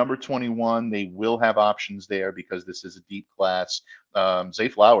it. At number 21, they will have options there because this is a deep class. Zay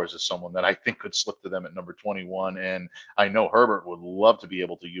Flowers is someone that I think could slip to them at number 21. And I know Herbert would love to be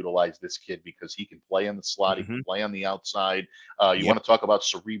able to utilize this kid because he can play in the slot. He can play on the outside. You want to talk about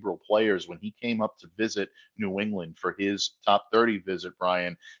cerebral players. When he came up to visit New England for his top 30 visit,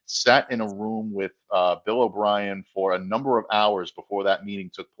 Brian sat in a room with Bill O'Brien for a number of hours before that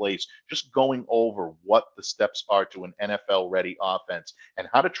meeting took place, just going over what the steps are to an NFL ready offense and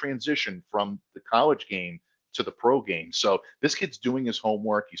how to transition from the college game to the pro game. So this kid's doing his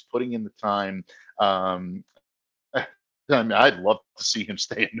homework. He's putting in the time. I mean, I'd love to see him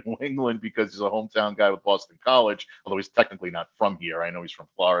stay in New England because he's a hometown guy with Boston College, although he's technically not from here. I know he's from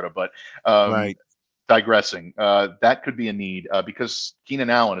Florida, but Right. digressing, that could be a need because Keenan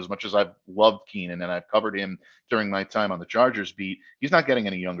Allen, as much as I've loved Keenan and I've covered him during my time on the Chargers beat, he's not getting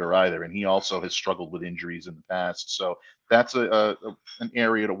any younger either. And he also has struggled with injuries in the past. So that's an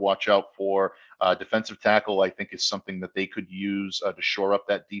area to watch out for. Defensive tackle, I think, is something that they could use to shore up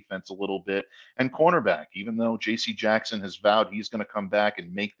that defense a little bit. And cornerback, even though J.C. Jackson has vowed he's going to come back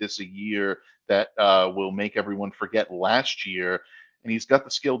and make this a year that will make everyone forget last year, and he's got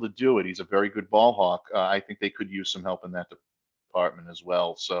the skill to do it. He's a very good ball hawk. I think they could use some help in that department as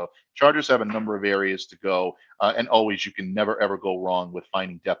well. So Chargers have a number of areas to go. And always, you can never, ever go wrong with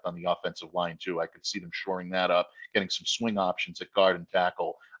finding depth on the offensive line, too. I could see them shoring that up, getting some swing options at guard and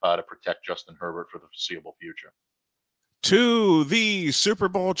tackle to protect Justin Herbert for the foreseeable future. To the Super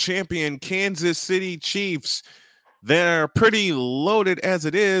Bowl champion Kansas City Chiefs. they're pretty loaded as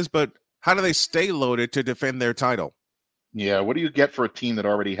it is, but how do they stay loaded to defend their title? Yeah, what do you get for a team that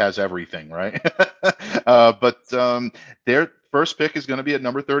already has everything, right? Their first pick is going to be at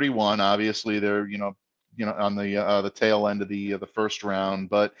number 31. Obviously, they're on the tail end of the first round,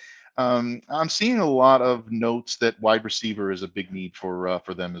 but I'm seeing a lot of notes that wide receiver is a big need for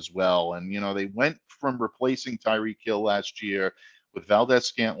them as well. And they went from replacing Tyreek Hill last year with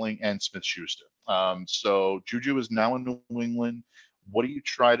Valdez-Scantling and Smith-Schuster. So Juju is now in New England. What do you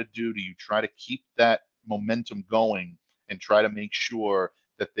try to do? Do you try to keep that momentum going and try to make sure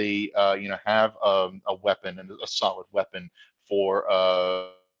that they have a weapon and a solid weapon for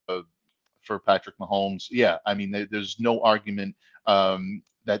Patrick Mahomes? Yeah, I mean, there's no argument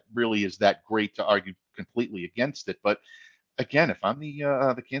that really is that great to argue completely against it. But again, if I'm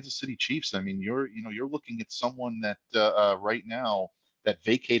the Kansas City Chiefs, I mean, you're looking at someone that right now that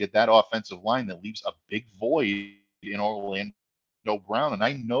vacated that offensive line that leaves a big void in Orlando Brown. And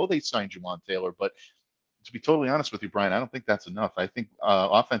I know they signed Juwan Taylor, but to be totally honest with you, Brian, I don't think that's enough. I think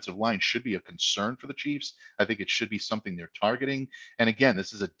offensive line should be a concern for the Chiefs. I think it should be something they're targeting. And again,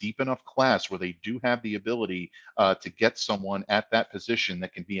 this is a deep enough class where they do have the ability to get someone at that position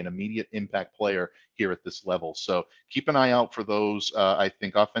that can be an immediate impact player here at this level. So keep an eye out for those. I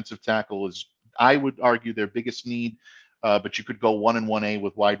think offensive tackle is, I would argue, their biggest need. But you could go 1 and 1A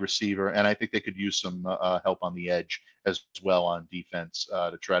with wide receiver, and I think they could use some help on the edge as well on defense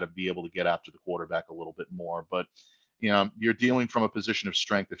to try to be able to get after the quarterback a little bit more. But you're dealing from a position of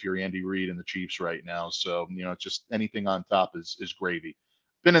strength if you're Andy Reid and the Chiefs right now. So just anything on top is gravy.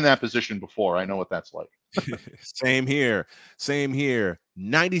 Been in that position before. I know what that's like. Same here.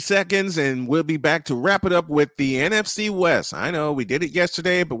 90 seconds, and we'll be back to wrap it up with the NFC West. I know we did it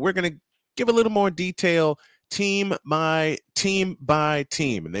yesterday, but we're going to give a little more detail team by team,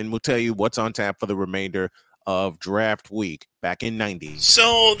 and then we'll tell you what's on tap for the remainder of draft week back in 90.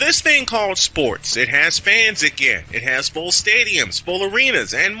 So this thing called sports, it has fans again. It has full stadiums, full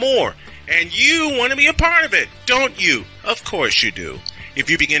arenas, and more. And you want to be a part of it, don't you? Of course you do. If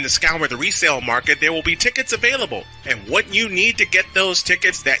you begin to scour the resale market, there will be tickets available. And what you need to get those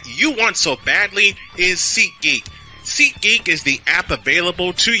tickets that you want so badly is SeatGeek. SeatGeek is the app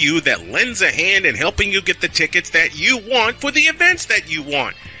available to you that lends a hand in helping you get the tickets that you want for the events that you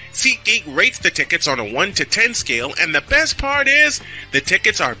want. SeatGeek rates the tickets on a 1 to 10 scale, and the best part is the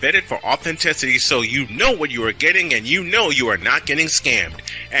tickets are vetted for authenticity, so you know what you are getting and you know you are not getting scammed.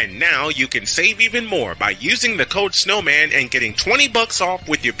 And now you can save even more by using the code SNOWMAN and getting $20 off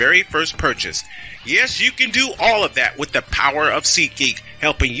with your very first purchase. Yes, you can do all of that with the power of SeatGeek,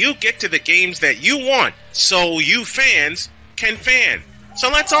 helping you get to the games that you want, so you fans can fan. So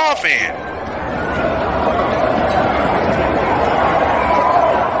let's all fan.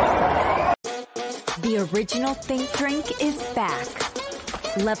 The original Think Drink is back.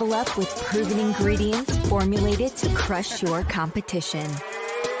 Level up with proven ingredients formulated to crush your competition.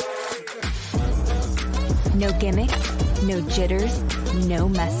 No gimmicks, no jitters, no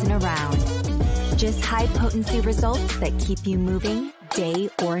messing around. Just high-potency results that keep you moving day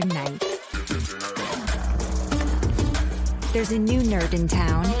or night. There's a new nerd in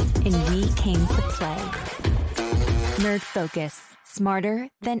town, and we came to play. Nerd Focus. Smarter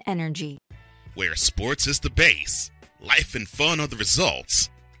than energy. Where sports is the base, life and fun are the results.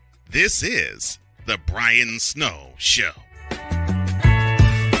 This is The Brian Snow Show.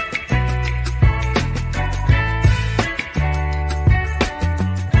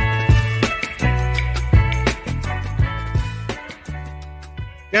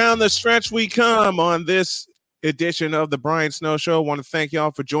 Down the stretch we come on this edition of the Brian Snow Show. I want to thank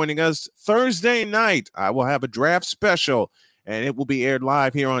y'all for joining us. Thursday night, I will have a draft special, and it will be aired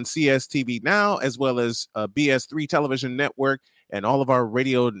live here on CSTV Now, as well as BS3 Television Network and all of our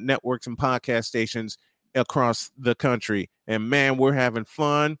radio networks and podcast stations across the country. And man, we're having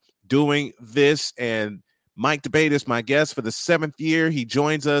fun doing this. And Mike Debate is my guest for the 7th year. He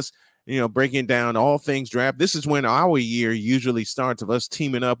joins us, breaking down all things draft. This is when our year usually starts, of us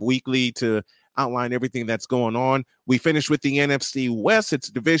teaming up weekly to outline everything that's going on. We finished with the NFC West. It's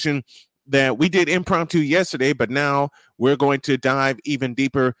a division that we did impromptu yesterday, but now we're going to dive even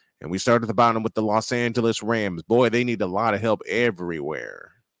deeper. And we start at the bottom with the Los Angeles Rams. Boy, they need a lot of help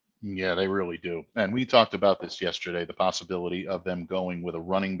everywhere. Yeah, they really do. And we talked about this yesterday, the possibility of them going with a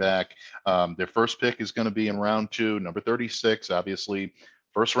running back. Their first pick is going to be in round 2, number 36. Obviously,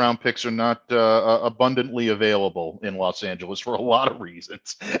 first round picks are not abundantly available in Los Angeles for a lot of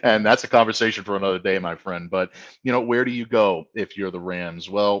reasons. And that's a conversation for another day, my friend. But, where do you go if you're the Rams?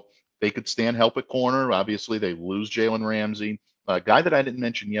 Well, they could stand help at corner. Obviously, they lose Jalen Ramsey. A guy that I didn't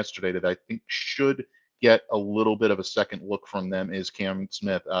mention yesterday that I think should get a little bit of a second look from them is Cam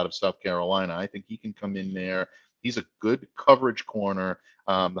Smith out of South Carolina. I think he can come in there. He's a good coverage corner,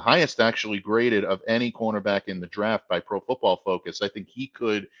 the highest actually graded of any cornerback in the draft by Pro Football Focus. I think he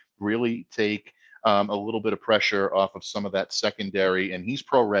could really take a little bit of pressure off of some of that secondary, and he's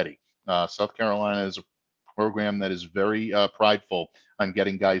pro ready. South Carolina is a program that is very prideful on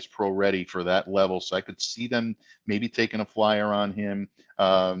getting guys pro ready for that level. So I could see them maybe taking a flyer on him.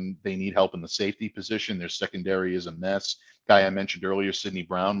 They need help in the safety position. Their secondary is a mess. Guy I mentioned earlier, Sidney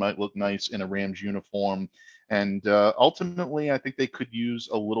Brown, might look nice in a Rams uniform. And ultimately, I think they could use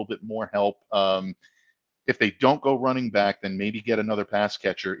a little bit more help. If they don't go running back, then maybe get another pass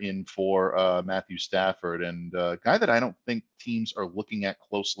catcher in for Matthew Stafford, and a guy that I don't think teams are looking at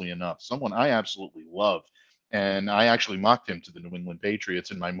closely enough. Someone I absolutely love, and I actually mocked him to the New England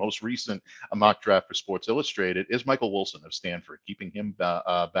Patriots in my most recent mock draft for Sports Illustrated, is Michael Wilson of Stanford, keeping him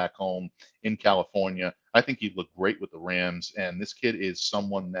back home in California. I think he'd look great with the Rams, and this kid is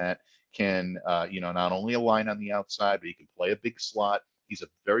someone that can, not only align on the outside, but he can play a big slot. He's a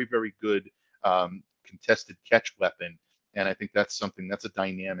very, very good contested catch weapon. And I think that's a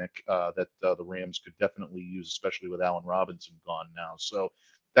dynamic that the Rams could definitely use, especially with Allen Robinson gone now. So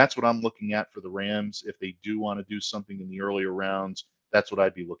that's what I'm looking at for the Rams. If they do want to do something in the earlier rounds, that's what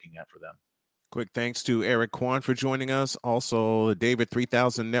I'd be looking at for them. Quick thanks to Eric Kwan for joining us. Also, the David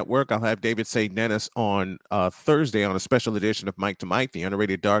 3000 Network. I'll have David St. Dennis on Thursday on a special edition of Mike to Mike, The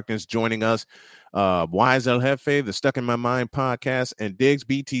Underrated Darkness, joining us. Wise El Jefe, the Stuck in My Mind podcast, and Diggs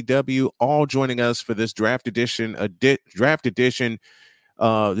BTW, all joining us for this draft edition, the draft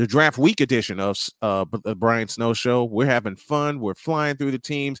week edition of the Brian Snow Show. We're having fun. We're flying through the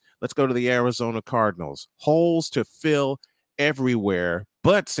teams. Let's go to the Arizona Cardinals. Holes to fill everywhere.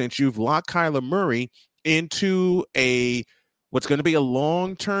 But since you've locked Kyler Murray into what's going to be a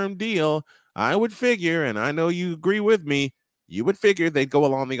long-term deal, I would figure, and I know you agree with me, you would figure they'd go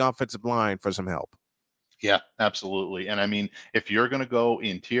along the offensive line for some help. Yeah, absolutely. And I mean, if you're going to go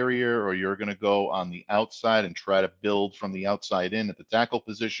interior or you're going to go on the outside and try to build from the outside in at the tackle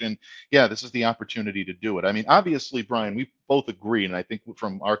position, yeah, this is the opportunity to do it. I mean, obviously, Brian, we both agree, and I think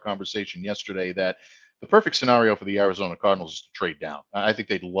from our conversation yesterday, that the perfect scenario for the Arizona Cardinals is to trade down. I think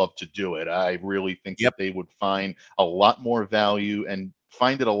they'd love to do it. I really think that they would find a lot more value and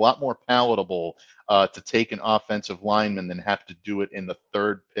find it a lot more palatable to take an offensive lineman than have to do it in the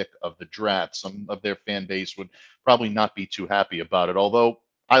third pick of the draft. Some of their fan base would probably not be too happy about it, although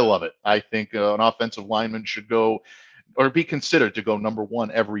I love it. I think an offensive lineman should go or be considered to go number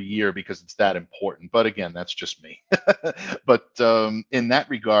one every year because it's that important. But again, that's just me. But in that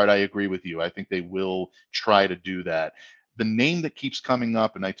regard, I agree with you. I think they will try to do that. The name that keeps coming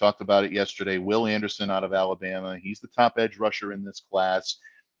up, and I talked about it yesterday, Will Anderson out of Alabama. He's the top edge rusher in this class.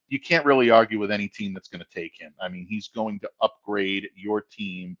 You can't really argue with any team that's going to take him. I mean, he's going to upgrade your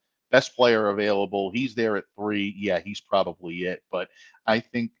team. Best player available. He's there at 3. Yeah, he's probably it. But I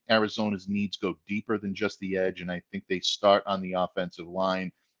think Arizona's needs go deeper than just the edge, and I think they start on the offensive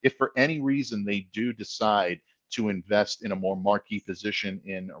line. If for any reason they do decide to invest in a more marquee position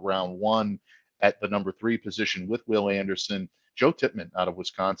in round 1 at the number 3 position with Will Anderson, Joe Tippmann out of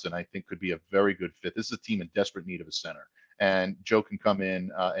Wisconsin, I think could be a very good fit. This is a team in desperate need of a center, and Joe can come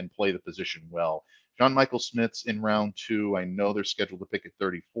in and play the position well. John Michael Smith's in round 2. I know they're scheduled to pick at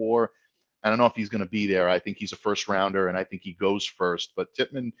 34. I don't know if he's going to be there. I think he's a first rounder, and I think he goes first. But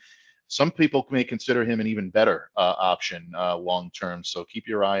Tippmann, some people may consider him an even better option long term. So keep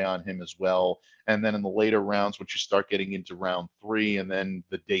your eye on him as well. And then in the later rounds, once you start getting into round 3 and then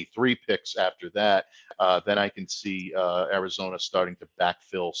the day 3 picks after that, then I can see Arizona starting to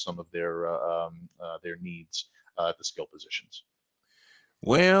backfill some of their needs at the skill positions.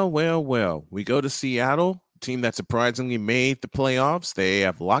 Well. We go to Seattle, team that surprisingly made the playoffs. They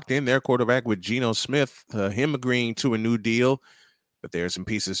have locked in their quarterback with Geno Smith, him agreeing to a new deal, but there's some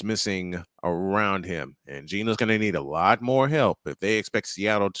pieces missing around him. And Geno's going to need a lot more help if they expect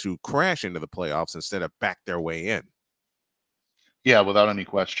Seattle to crash into the playoffs instead of back their way in. Yeah, without any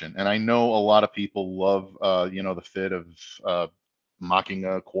question. And I know a lot of people love, the fit of mocking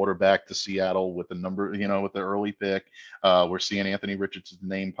a quarterback to Seattle with the number, with the early pick. We're seeing Anthony Richardson's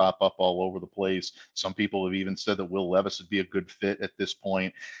name pop up all over the place. Some people have even said that Will Levis would be a good fit at this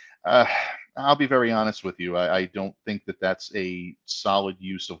point. I'll be very honest with you. I don't think that that's a solid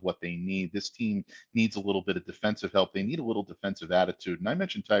use of what they need. This team needs a little bit of defensive help. They need a little defensive attitude. And I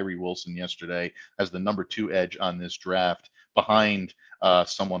mentioned Tyree Wilson yesterday as the number 2 edge on this draft behind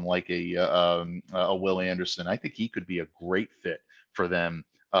someone like a Will Anderson. I think he could be a great fit for them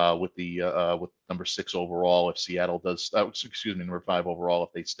with number 6 overall. If Seattle does, number 5 overall,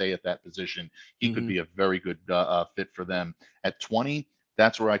 if they stay at that position, he could be a very good fit for them. At 20,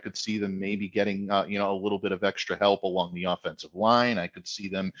 that's where I could see them maybe getting, a little bit of extra help along the offensive line. I could see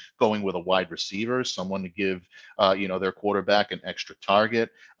them going with a wide receiver, someone to give, their quarterback an extra target.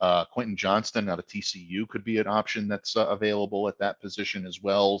 Quentin Johnston out of TCU could be an option that's available at that position as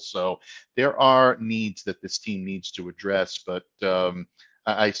well. So there are needs that this team needs to address, but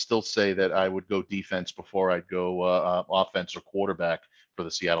I still say that I would go defense before I'd go offense or quarterback for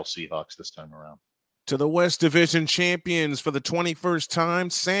the Seattle Seahawks this time around. To the West Division champions for the 21st time,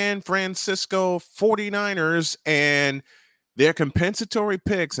 San Francisco 49ers, and their compensatory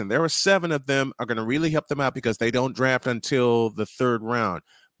picks, and there are 7 of them, are going to really help them out because they don't draft until the 3rd round.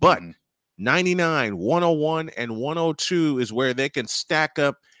 But 99, 101, and 102 is where they can stack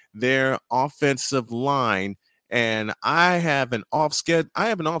up their offensive line. And I have an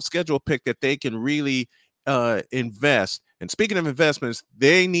off-schedule pick that they can really invest. And speaking of investments,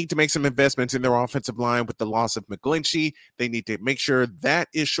 they need to make some investments in their offensive line with the loss of McGlinchey. They need to make sure that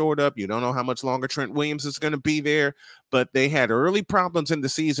is shored up. You don't know how much longer Trent Williams is going to be there, but they had early problems in the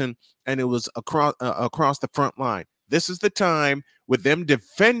season, and it was across the front line. This is the time with them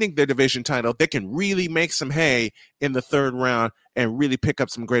defending their division title. They can really make some hay in the 3rd round and really pick up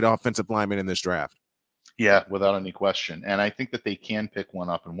some great offensive linemen in this draft. Yeah, without any question. And I think that they can pick one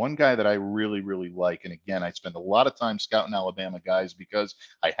up. And one guy that I really, really like, and again, I spend a lot of time scouting Alabama guys because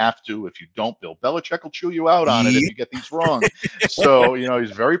I have to. If you don't, Bill Belichick will chew you out on it if you get these wrong. So,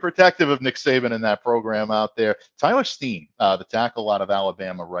 he's very protective of Nick Saban in that program out there. Tyler Steen, the tackle out of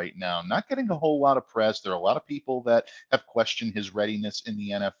Alabama right now, not getting a whole lot of press. There are a lot of people that have questioned his readiness in the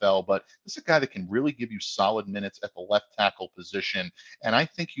NFL, but this is a guy that can really give you solid minutes at the left tackle position. And I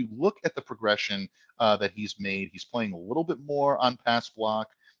think you look at the progression that he's made. He's playing a little bit more on pass block,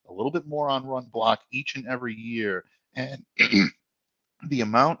 a little bit more on run block each and every year. And the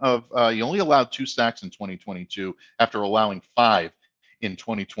amount of, he only allowed 2 sacks in 2022 after allowing 5 in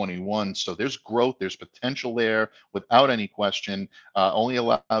 2021. So there's growth, there's potential there without any question. Only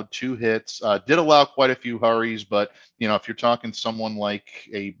allowed 2 hits, did allow quite a few hurries, but if you're talking someone like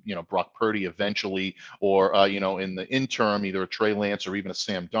a, Brock Purdy eventually, or, in the interim, either a Trey Lance or even a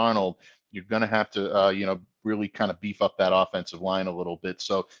Sam Darnold, you're going to have to, really kind of beef up that offensive line a little bit.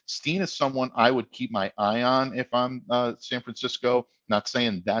 So Steen is someone I would keep my eye on if I'm San Francisco. Not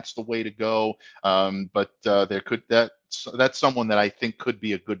saying that's the way to go, but that's someone that I think could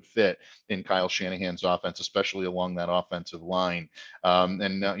be a good fit in Kyle Shanahan's offense, especially along that offensive line.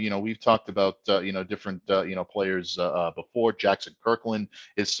 We've talked about different players before. Jackson Kirkland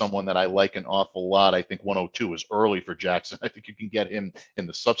is someone that I like an awful lot. I think 102 is early for Jackson. I think you can get him in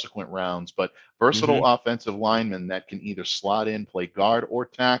the subsequent rounds, but versatile offensive lineman that can either slot in, play guard, or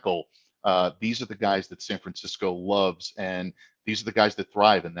tackle. These are the guys that San Francisco loves, and these are the guys that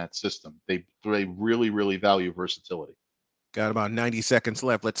thrive in that system. They really, really value versatility. Got about 90 seconds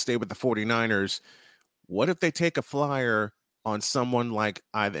left. Let's stay with the 49ers. What if they take a flyer on someone like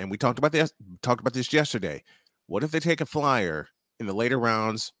either, and we talked about this yesterday. What if they take a flyer in the later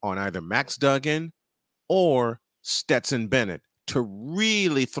rounds on either Max Duggan or Stetson Bennett to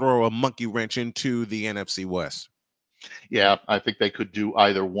really throw a monkey wrench into the NFC West? Yeah, I think they could do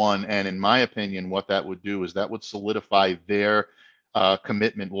either one. And in my opinion, what that would do is that would solidify their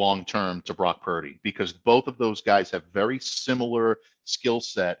commitment long-term to Brock Purdy, because both of those guys have very similar skill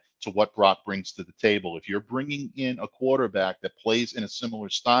set to what Brock brings to the table. If you're bringing in a quarterback that plays in a similar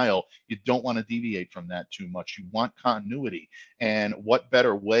style, you don't want to deviate from that too much. You want continuity. And what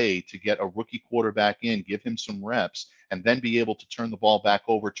better way to get a rookie quarterback in, give him some reps, and then be able to turn the ball back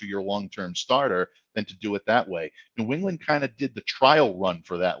over to your long-term starter than to do it that way. New England kind of did the trial run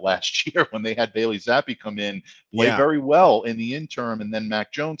for that last year when they had Bailey Zappi come in, play very well in the interim, and then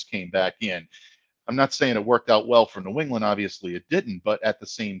Mac Jones came back in. I'm not saying it worked out well for New England. Obviously it didn't, but at the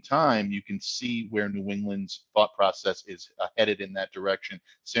same time, you can see where New England's thought process is headed in that direction.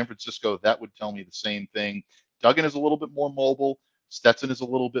 San Francisco, that would tell me the same thing. Duggan is a little bit more mobile. Stetson is a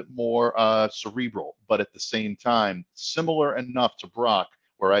little bit more cerebral, but at the same time, similar enough to Brock,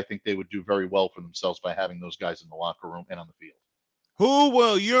 where I think they would do very well for themselves by having those guys in the locker room and on the field. Who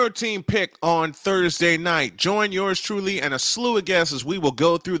will your team pick on Thursday night? Join yours truly and a slew of guests as we will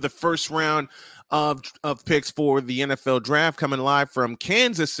go through the first round of picks for the NFL draft, coming live from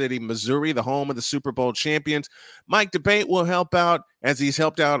Kansas City, Missouri, the home of the Super Bowl champions. Mike Debate will help out as he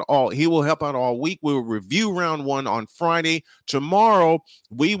will help out all week. We'll review round 1 on Friday. Tomorrow,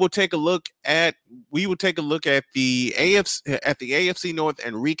 we will take a look at the AFC North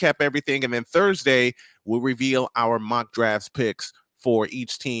and recap everything. And then Thursday, we'll reveal our mock drafts picks for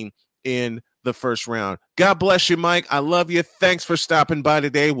each team in the first round. God bless you, Mike. I love you. Thanks for stopping by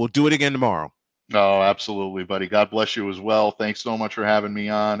today. We'll do it again tomorrow. Oh, absolutely, buddy. God bless you as well. Thanks so much for having me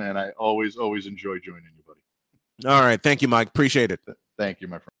on, and I always enjoy joining you, buddy. All right. Thank you, Mike. Appreciate it. Thank you,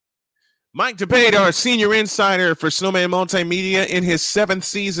 my friend. Mike DeBate, our senior insider for Snowman Multimedia, in his 7th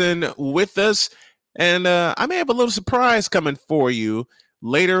season with us. And I may have a little surprise coming for you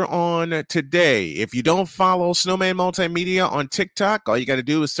later on today. If you don't follow Snowman Multimedia on TikTok, all you got to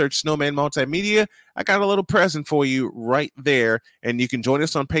do is search Snowman Multimedia. I got a little present for you right there. And you can join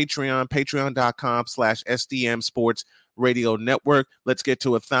us on Patreon, patreon.com/SDM Sports Radio Network. Let's get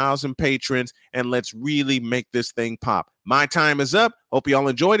to 1,000 patrons and let's really make this thing pop. My time is up. Hope you all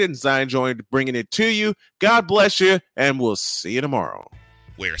enjoyed it, and I enjoyed bringing it to you. God bless you, and we'll see you tomorrow.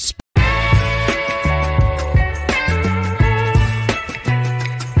 Where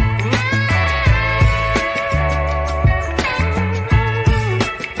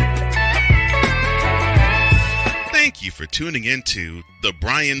Thank you for tuning into The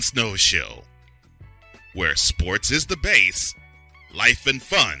Brian Snow Show, where sports is the base, life and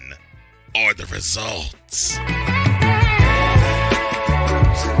fun are the results.